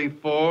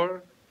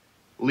 9:44,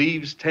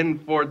 leaves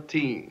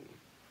 10:14.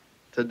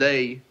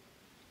 Today,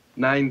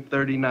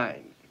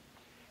 9:39.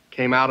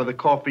 Came out of the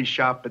coffee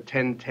shop at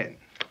 10:10.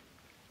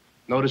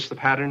 Notice the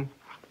pattern?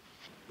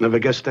 Never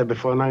gets there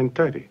before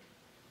 9:30.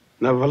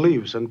 Never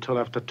leaves until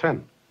after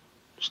 10.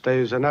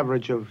 Stays an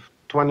average of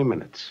 20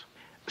 minutes.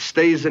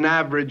 Stays an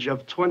average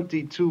of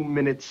 22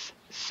 minutes,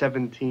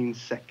 17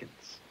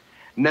 seconds.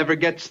 Never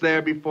gets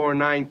there before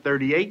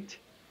 9:38.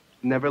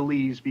 Never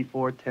leaves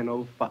before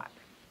 10:05.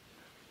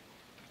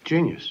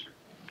 Genius.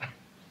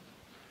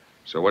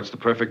 So what's the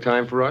perfect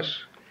time for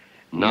us?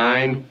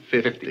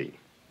 9:50.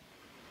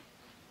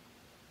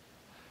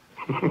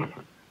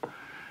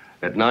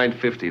 At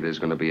 9:50, there's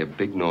going to be a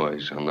big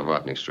noise on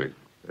Novotny Street.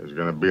 There's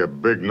going to be a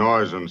big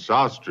noise on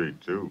South Street,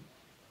 too.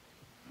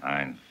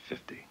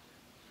 9:50.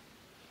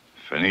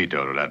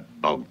 Finito to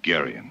that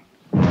Bulgarian.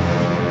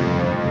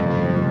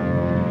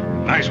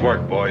 Nice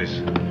work, boys.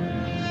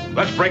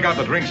 Let's break out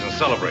the drinks and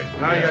celebrate.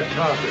 Now you're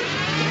talking.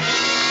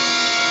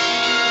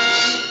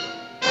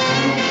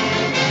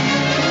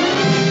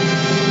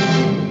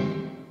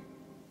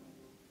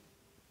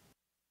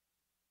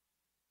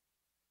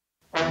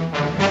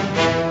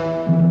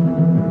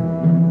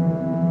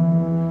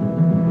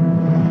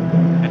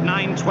 At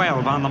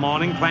 9:12 on the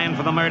morning planned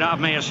for the murder of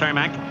Mayor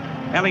Cermak,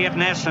 Elliot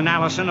Ness and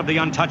Allison of the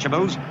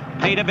Untouchables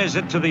paid a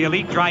visit to the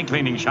elite dry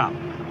cleaning shop.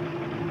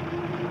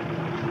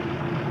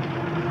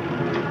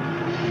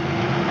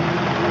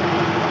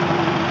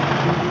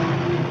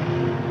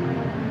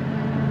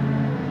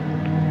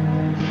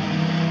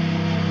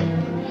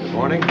 Good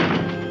morning.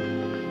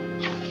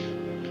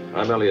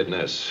 I'm Elliot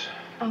Ness.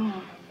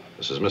 Oh.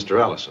 This is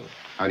Mr. Allison.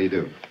 How do you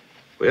do?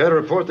 We had a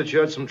report that you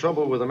had some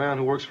trouble with a man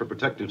who works for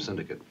Protective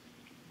Syndicate.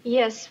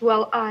 Yes,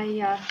 well,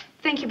 I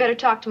think you better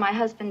talk to my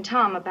husband,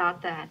 Tom,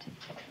 about that.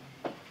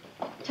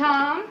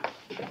 Tom,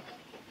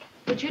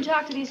 would you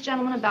talk to these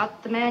gentlemen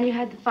about the man you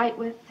had the fight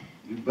with?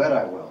 You bet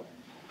I will.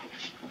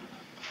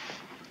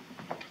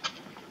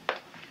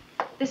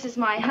 This is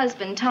my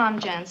husband, Tom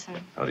Jensen.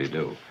 How do you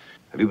do?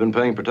 Have you been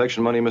paying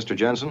protection money, Mr.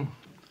 Jensen?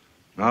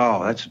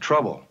 No, that's the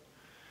trouble.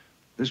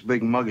 This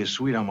big mug is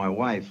sweet on my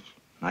wife.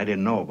 I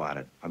didn't know about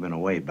it. I've been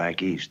away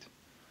back east.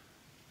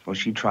 So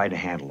she tried to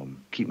handle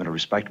him, keep him at a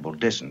respectable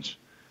distance.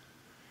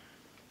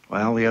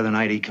 Well, the other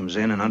night he comes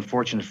in, and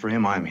unfortunate for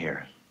him, I'm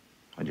here.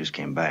 I just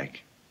came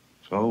back.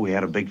 So we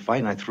had a big fight,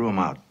 and I threw him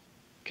out.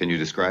 Can you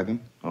describe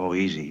him? Oh,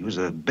 easy. He was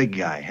a big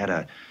guy, had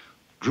a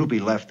droopy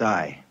left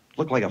eye.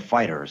 Looked like a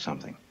fighter or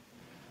something.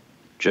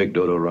 Jake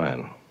Dodo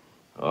Ryan.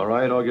 All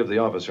right, I'll give the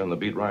officer on the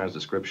beat Ryan's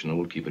description, and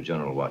we'll keep a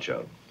general watch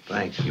out.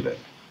 Thanks. You bet.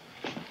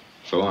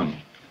 So long.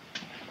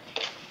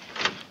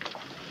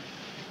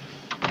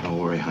 Don't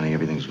worry, honey.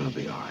 Everything's gonna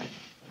be all right.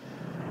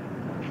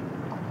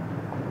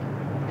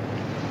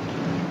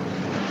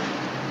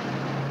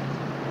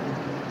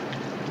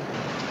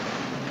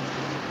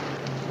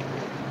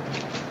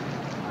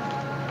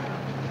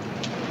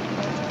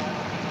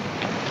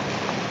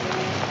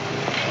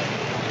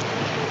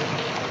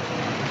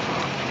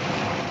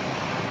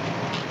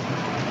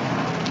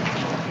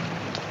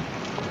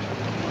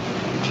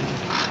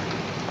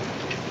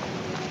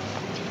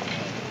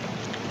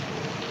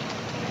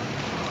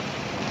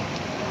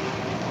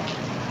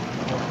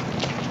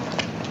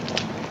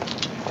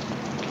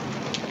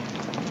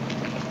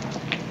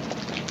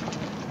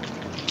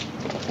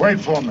 Wait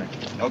for me.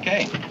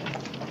 Okay.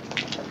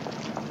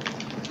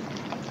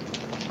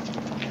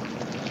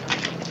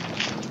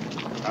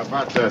 How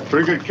about that?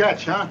 Pretty good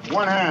catch, huh?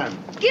 One hand.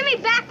 Give me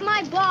back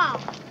my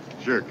ball.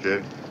 Sure,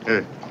 kid.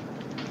 Hey.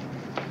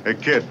 Hey,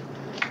 kid.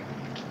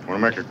 Want to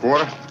make a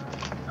quarter?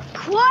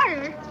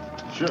 Quarter?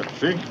 Sure,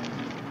 see?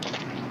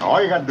 Now,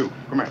 all you got to do,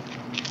 come here.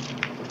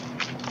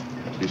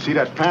 You see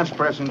that pants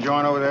pressing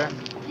joint over there?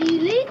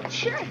 Elite?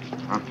 Sure.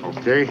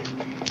 Okay.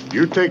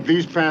 You take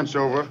these pants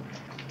over.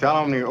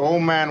 Tell him the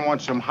old man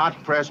wants some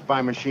hot press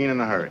by machine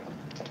in a hurry.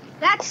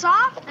 That's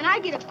all? And I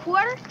get a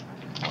quarter?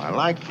 I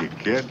like you,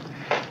 kid.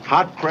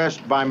 Hot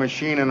pressed by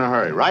machine in a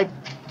hurry, right?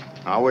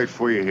 I'll wait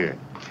for you here.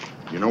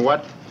 You know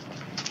what?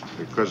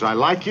 Because I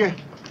like you,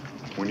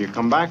 when you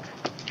come back,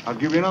 I'll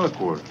give you another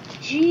quarter.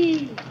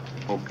 Gee.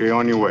 Okay,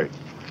 on your way.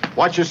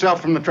 Watch yourself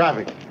from the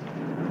traffic.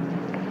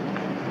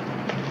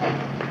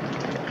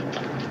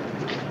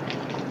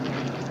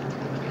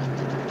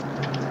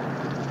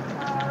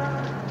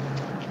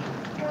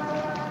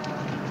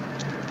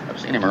 I've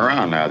seen him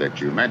around now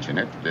that you mention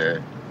it.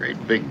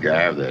 Great big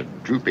guy with a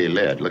droopy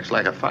lid. Looks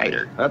like a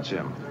fighter. That's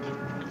him.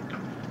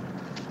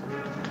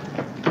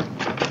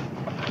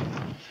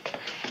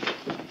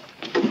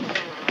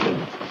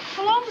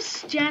 Hello,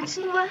 Mrs.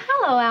 Jansen. Well,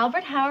 hello,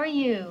 Albert. How are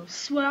you?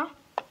 Swell.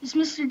 Is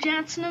Mr.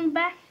 Jansen in the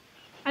back?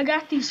 I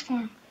got these for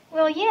him.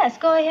 Well, yes.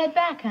 Go ahead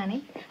back,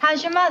 honey.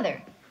 How's your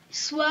mother?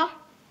 Swell.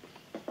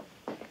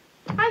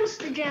 Hi,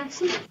 Mr.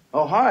 Jansen.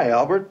 Oh, hi,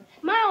 Albert.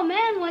 My old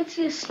man went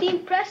to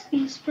steam press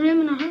these for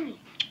him in a hurry.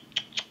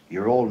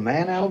 Your old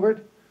man,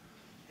 Albert?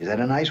 Is that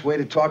a nice way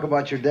to talk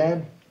about your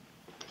dad?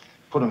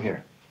 Put him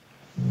here.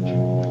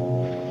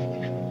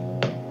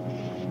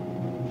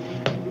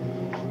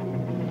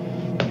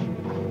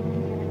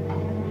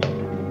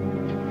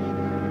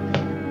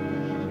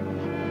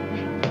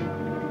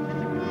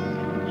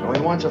 So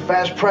he wants a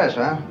fast press,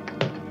 huh?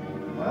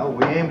 Well,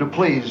 we aim to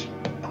please.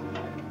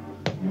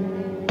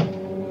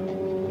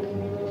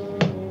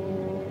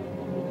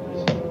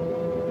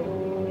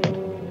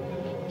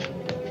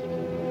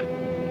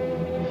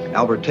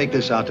 Albert, take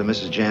this out to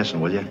Mrs.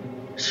 Jansen, will you?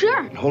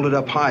 Sure. Hold it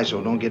up high so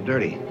it don't get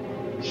dirty.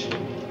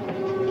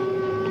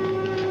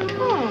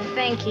 Oh,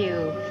 thank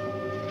you.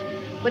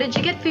 What did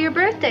you get for your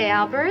birthday,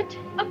 Albert?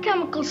 A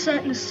chemical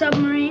set in a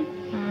submarine.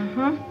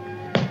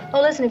 Mm-hmm.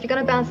 Oh, listen, if you're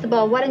going to bounce the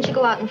ball, why don't you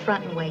go out in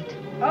front and wait?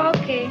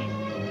 Okay.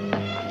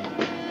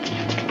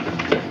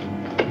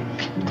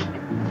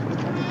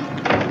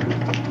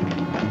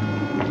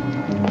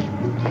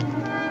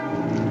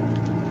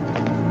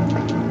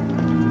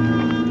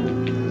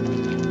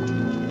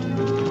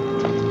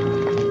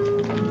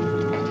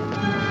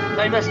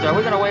 Hey, mister, are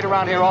we going to wait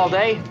around here all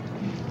day?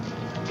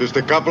 Just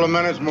a couple of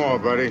minutes more,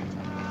 buddy.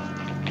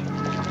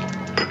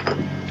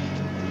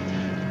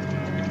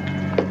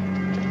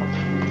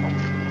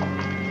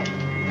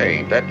 Hey,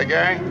 ain't that the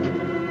guy?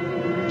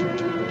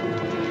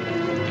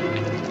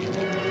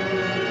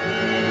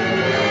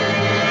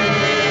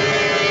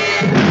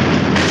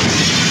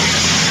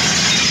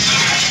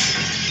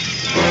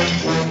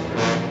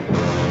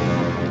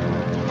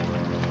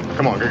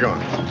 Come on, get going.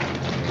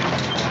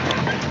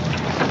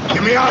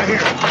 Get me out of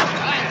here.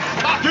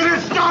 Get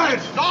it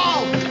started.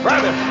 Stall!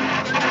 Grab it.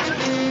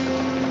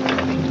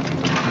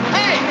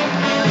 Hey!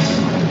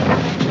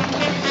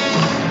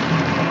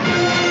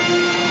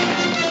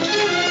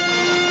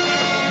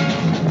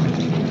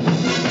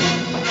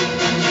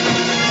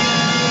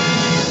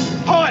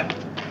 Pull it.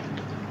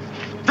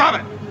 Drop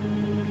it.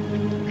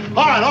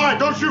 All right,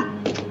 don't shoot.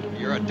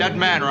 You're a dead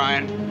man,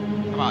 Ryan.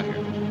 Come out here.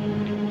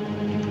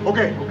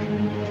 Okay.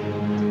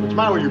 What's the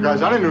matter with you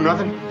guys? I didn't do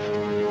nothing.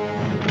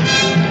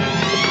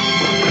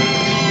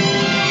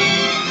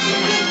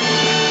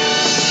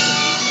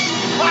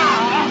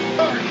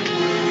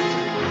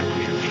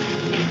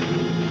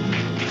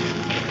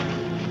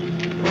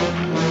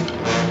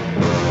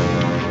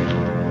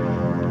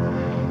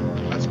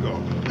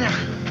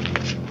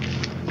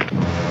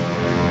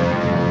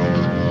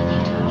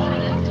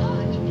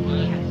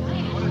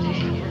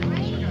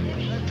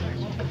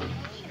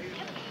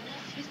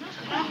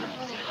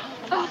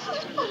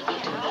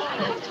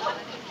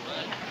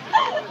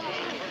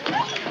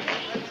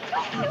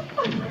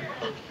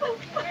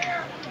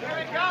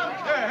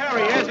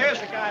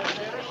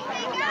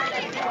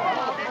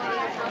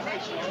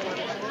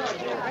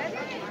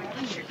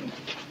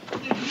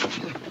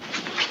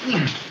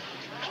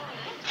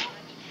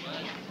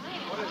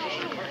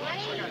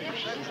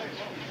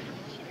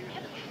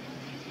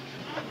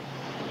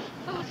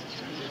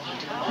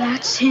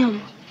 That's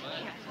him.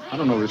 I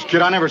don't know this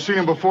kid. I never seen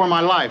him before in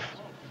my life.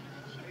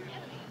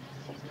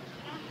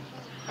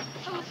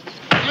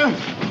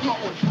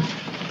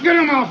 Get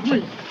him off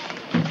me!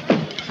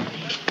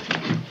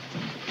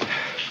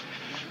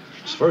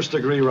 It's first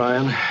degree,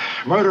 Ryan.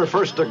 Murder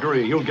first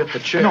degree. You'll get the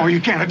chair. No, you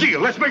can't. A deal.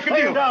 Let's make a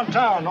Bail deal.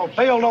 downtown. No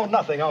bail, no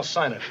nothing. I'll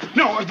sign it.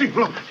 No, a deal.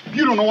 Look,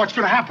 you don't know what's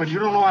going to happen. You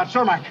don't know that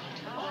Cermak.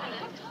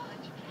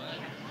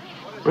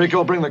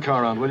 Rico, bring the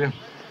car around, will you?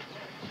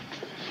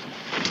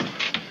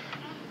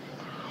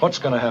 What's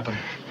going to happen?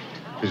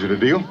 Is it a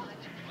deal?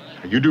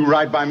 You do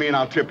right by me and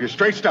I'll tip you.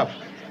 Straight stuff.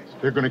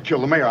 They're going to kill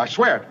the mayor. I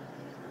swear it.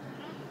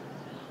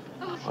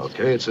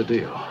 Okay, it's a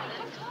deal.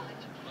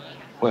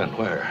 When?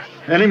 Where?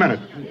 Any minute.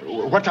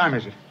 What time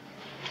is it?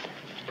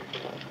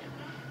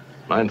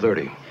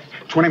 9:30.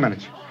 20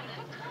 minutes.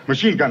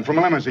 Machine gun from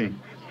a limousine.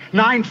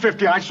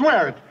 9:50, I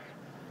swear it.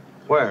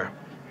 Where?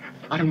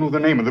 I don't know the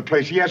name of the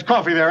place. He has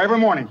coffee there every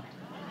morning.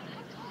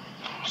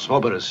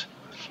 Svoboda's.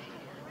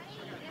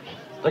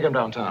 Take him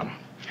downtown.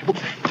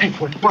 Hey,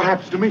 what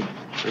happens to me?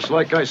 Just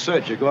like I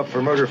said, you go up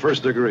for murder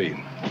first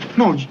degree.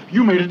 No,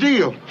 you made a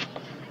deal.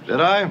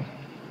 Did I?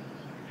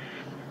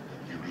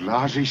 You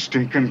lousy,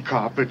 stinking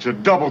cop. It's a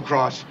double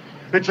cross.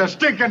 It's a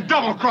stinking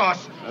double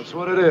cross. That's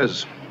what it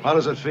is. How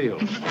does it feel?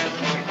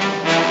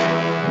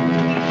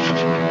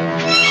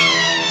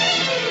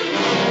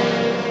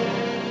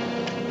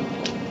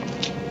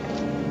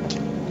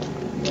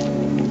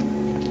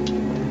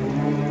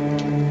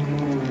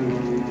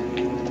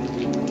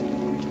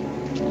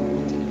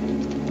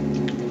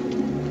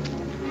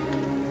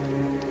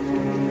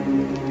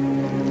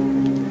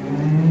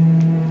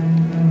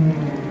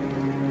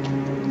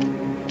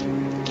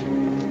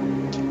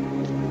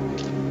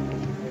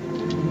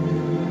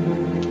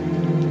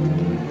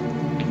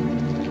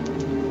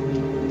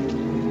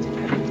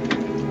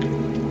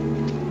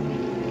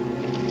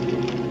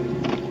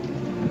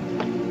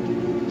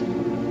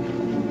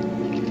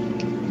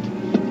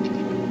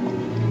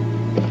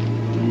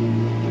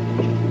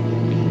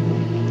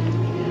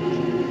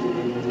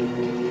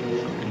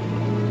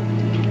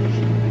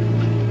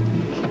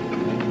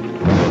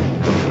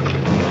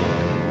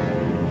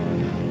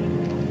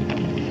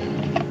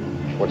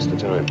 What's the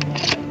time?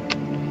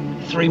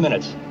 3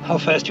 minutes. How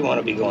fast you want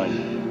to be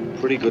going?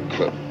 Pretty good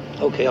clip.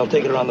 Okay, I'll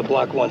take it around the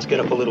block once. Get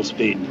up a little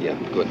speed. Yeah,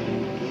 good.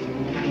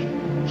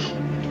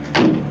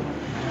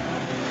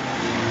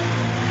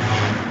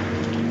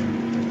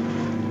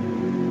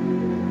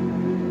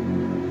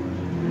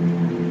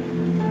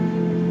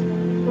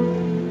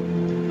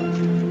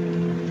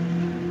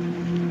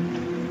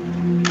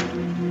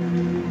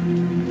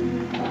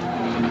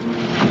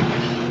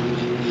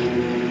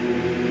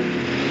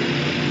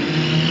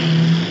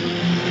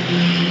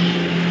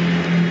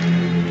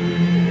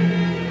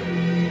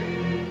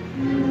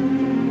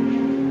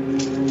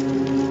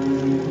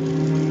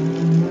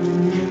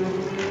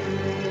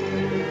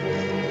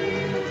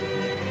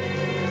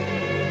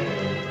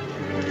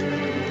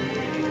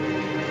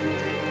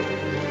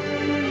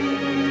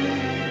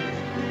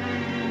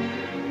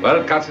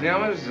 Well,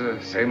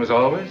 Katsuyamas, same as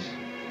always?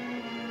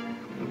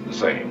 The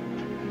same.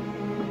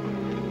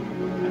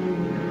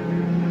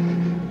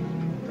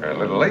 We're a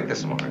little late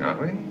this morning,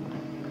 aren't we?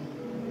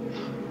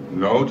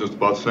 No, just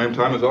about the same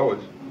time as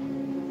always.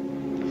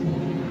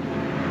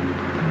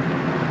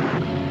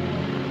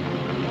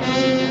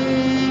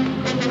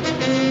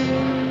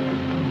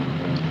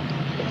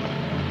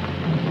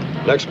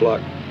 Next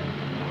block.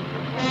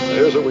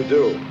 Here's what we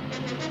do.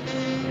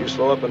 You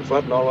slow up in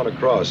front and I'll run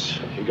across.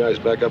 You guys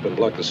back up and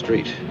block the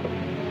street.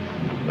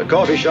 The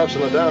coffee shop's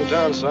on the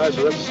downtown side,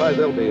 so that's the side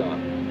they'll be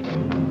on.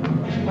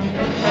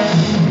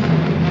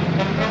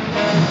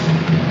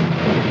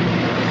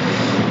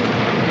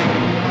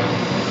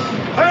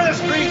 Clear the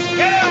streets!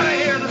 Get out of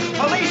here! This is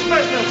police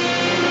business!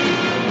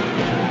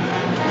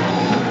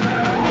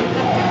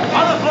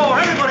 On the floor!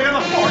 Everybody on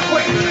the floor!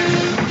 Quick!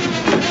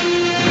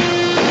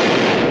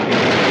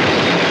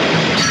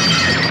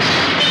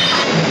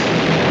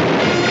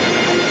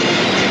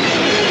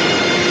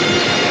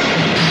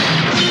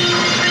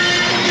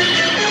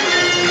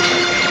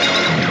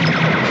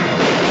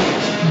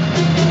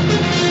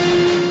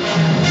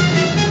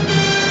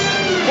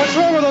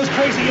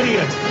 Crazy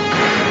idiots!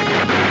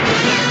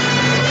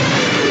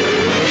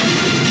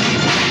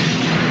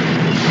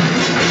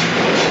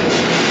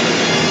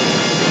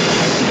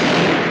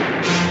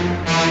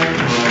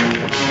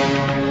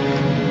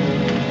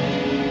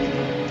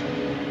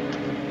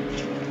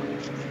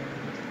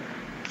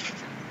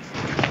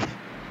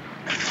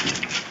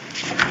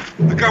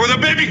 The guy with a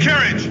baby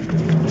carriage!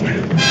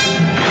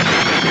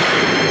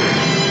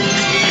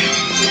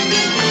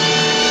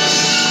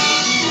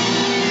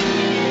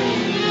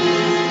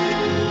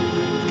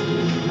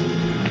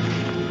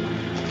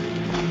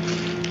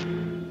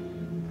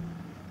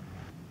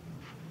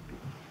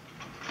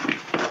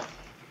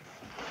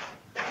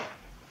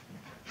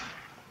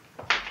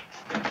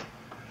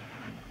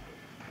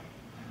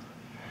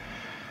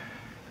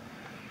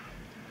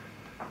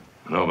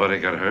 Nobody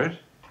got hurt?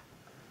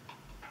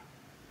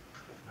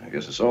 I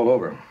guess it's all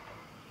over.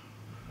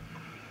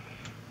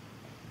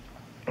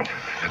 I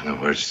got no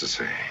words to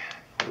say.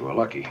 You were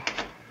lucky.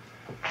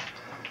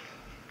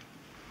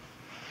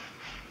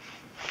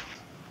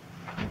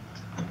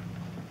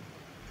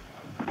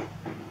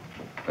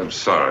 I'm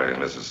sorry,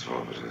 Mrs.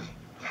 Forbes.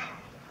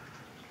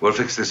 We'll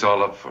fix this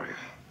all up for you.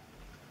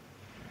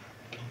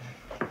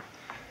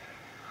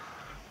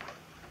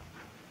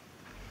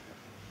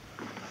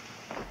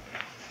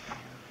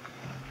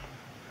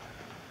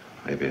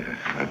 Maybe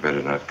I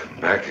better not come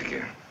back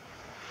again.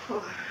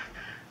 Oh,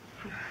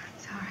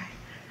 it's all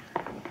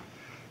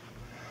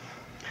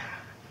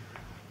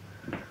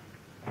right.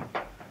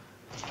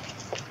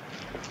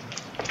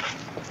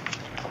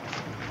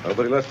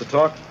 Nobody left to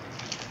talk?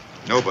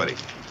 Nobody.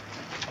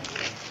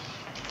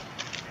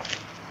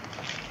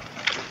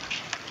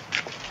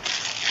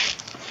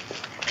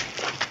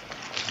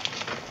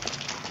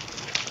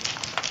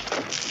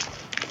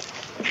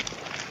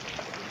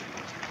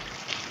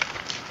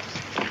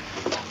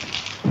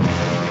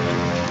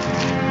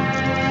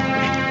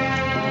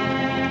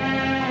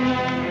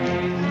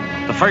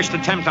 The first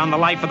attempt on the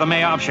life of the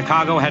mayor of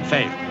Chicago had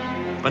failed,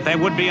 but there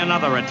would be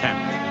another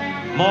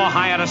attempt. More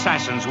hired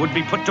assassins would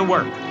be put to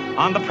work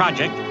on the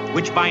project,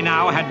 which by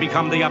now had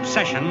become the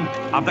obsession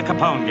of the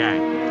Capone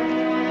gang.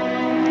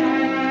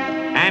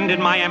 And in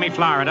Miami,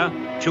 Florida,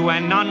 to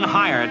an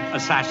unhired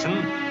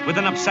assassin with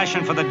an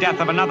obsession for the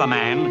death of another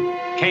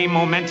man came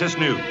momentous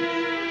news.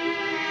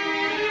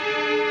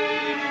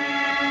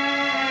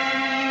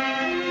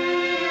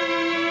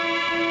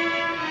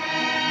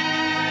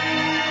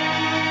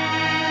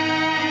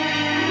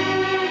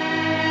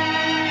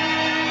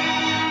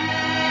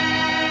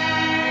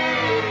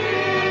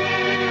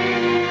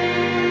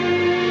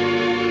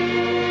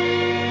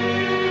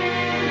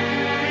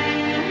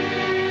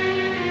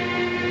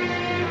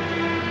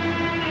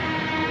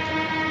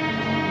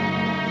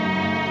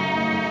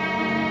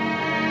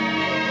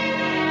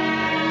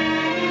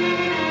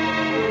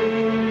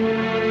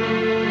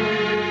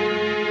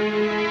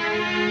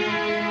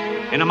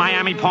 In a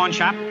Miami pawn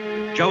shop,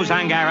 Joe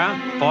Zangara,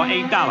 for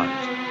 $8,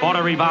 bought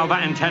a revolver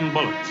and 10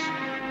 bullets.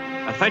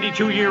 A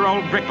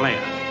 32-year-old bricklayer,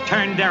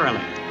 turned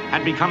derelict,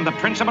 had become the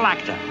principal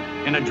actor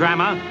in a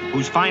drama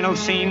whose final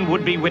scene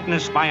would be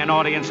witnessed by an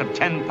audience of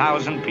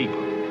 10,000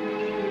 people.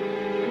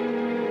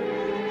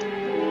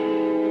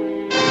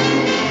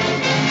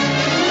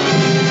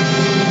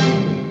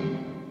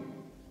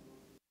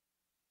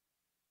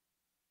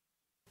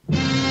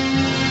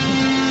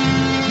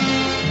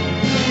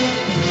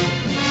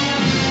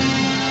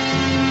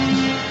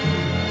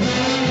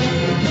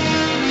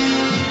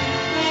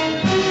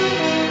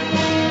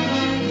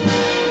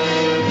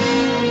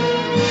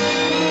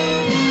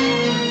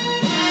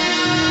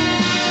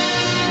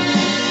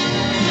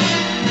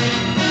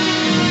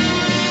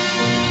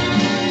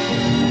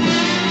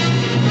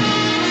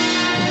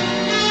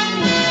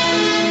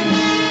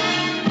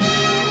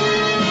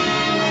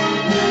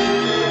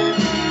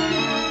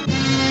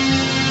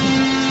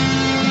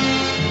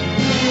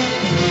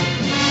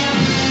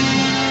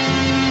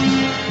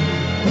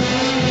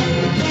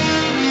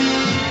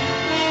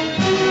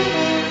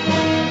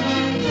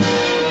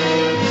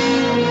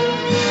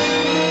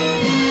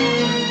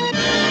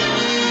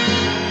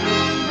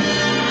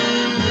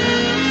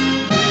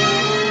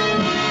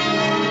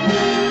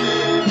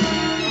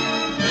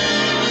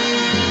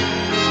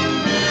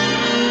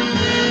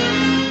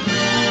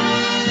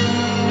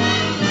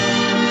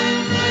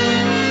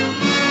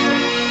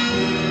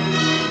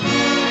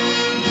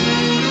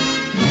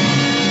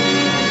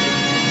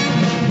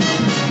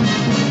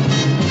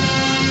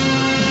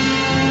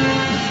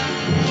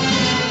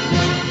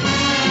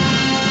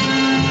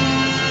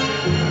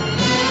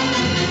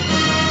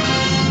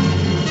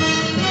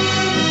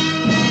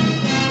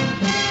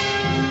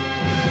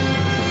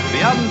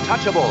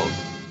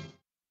 Untouchables.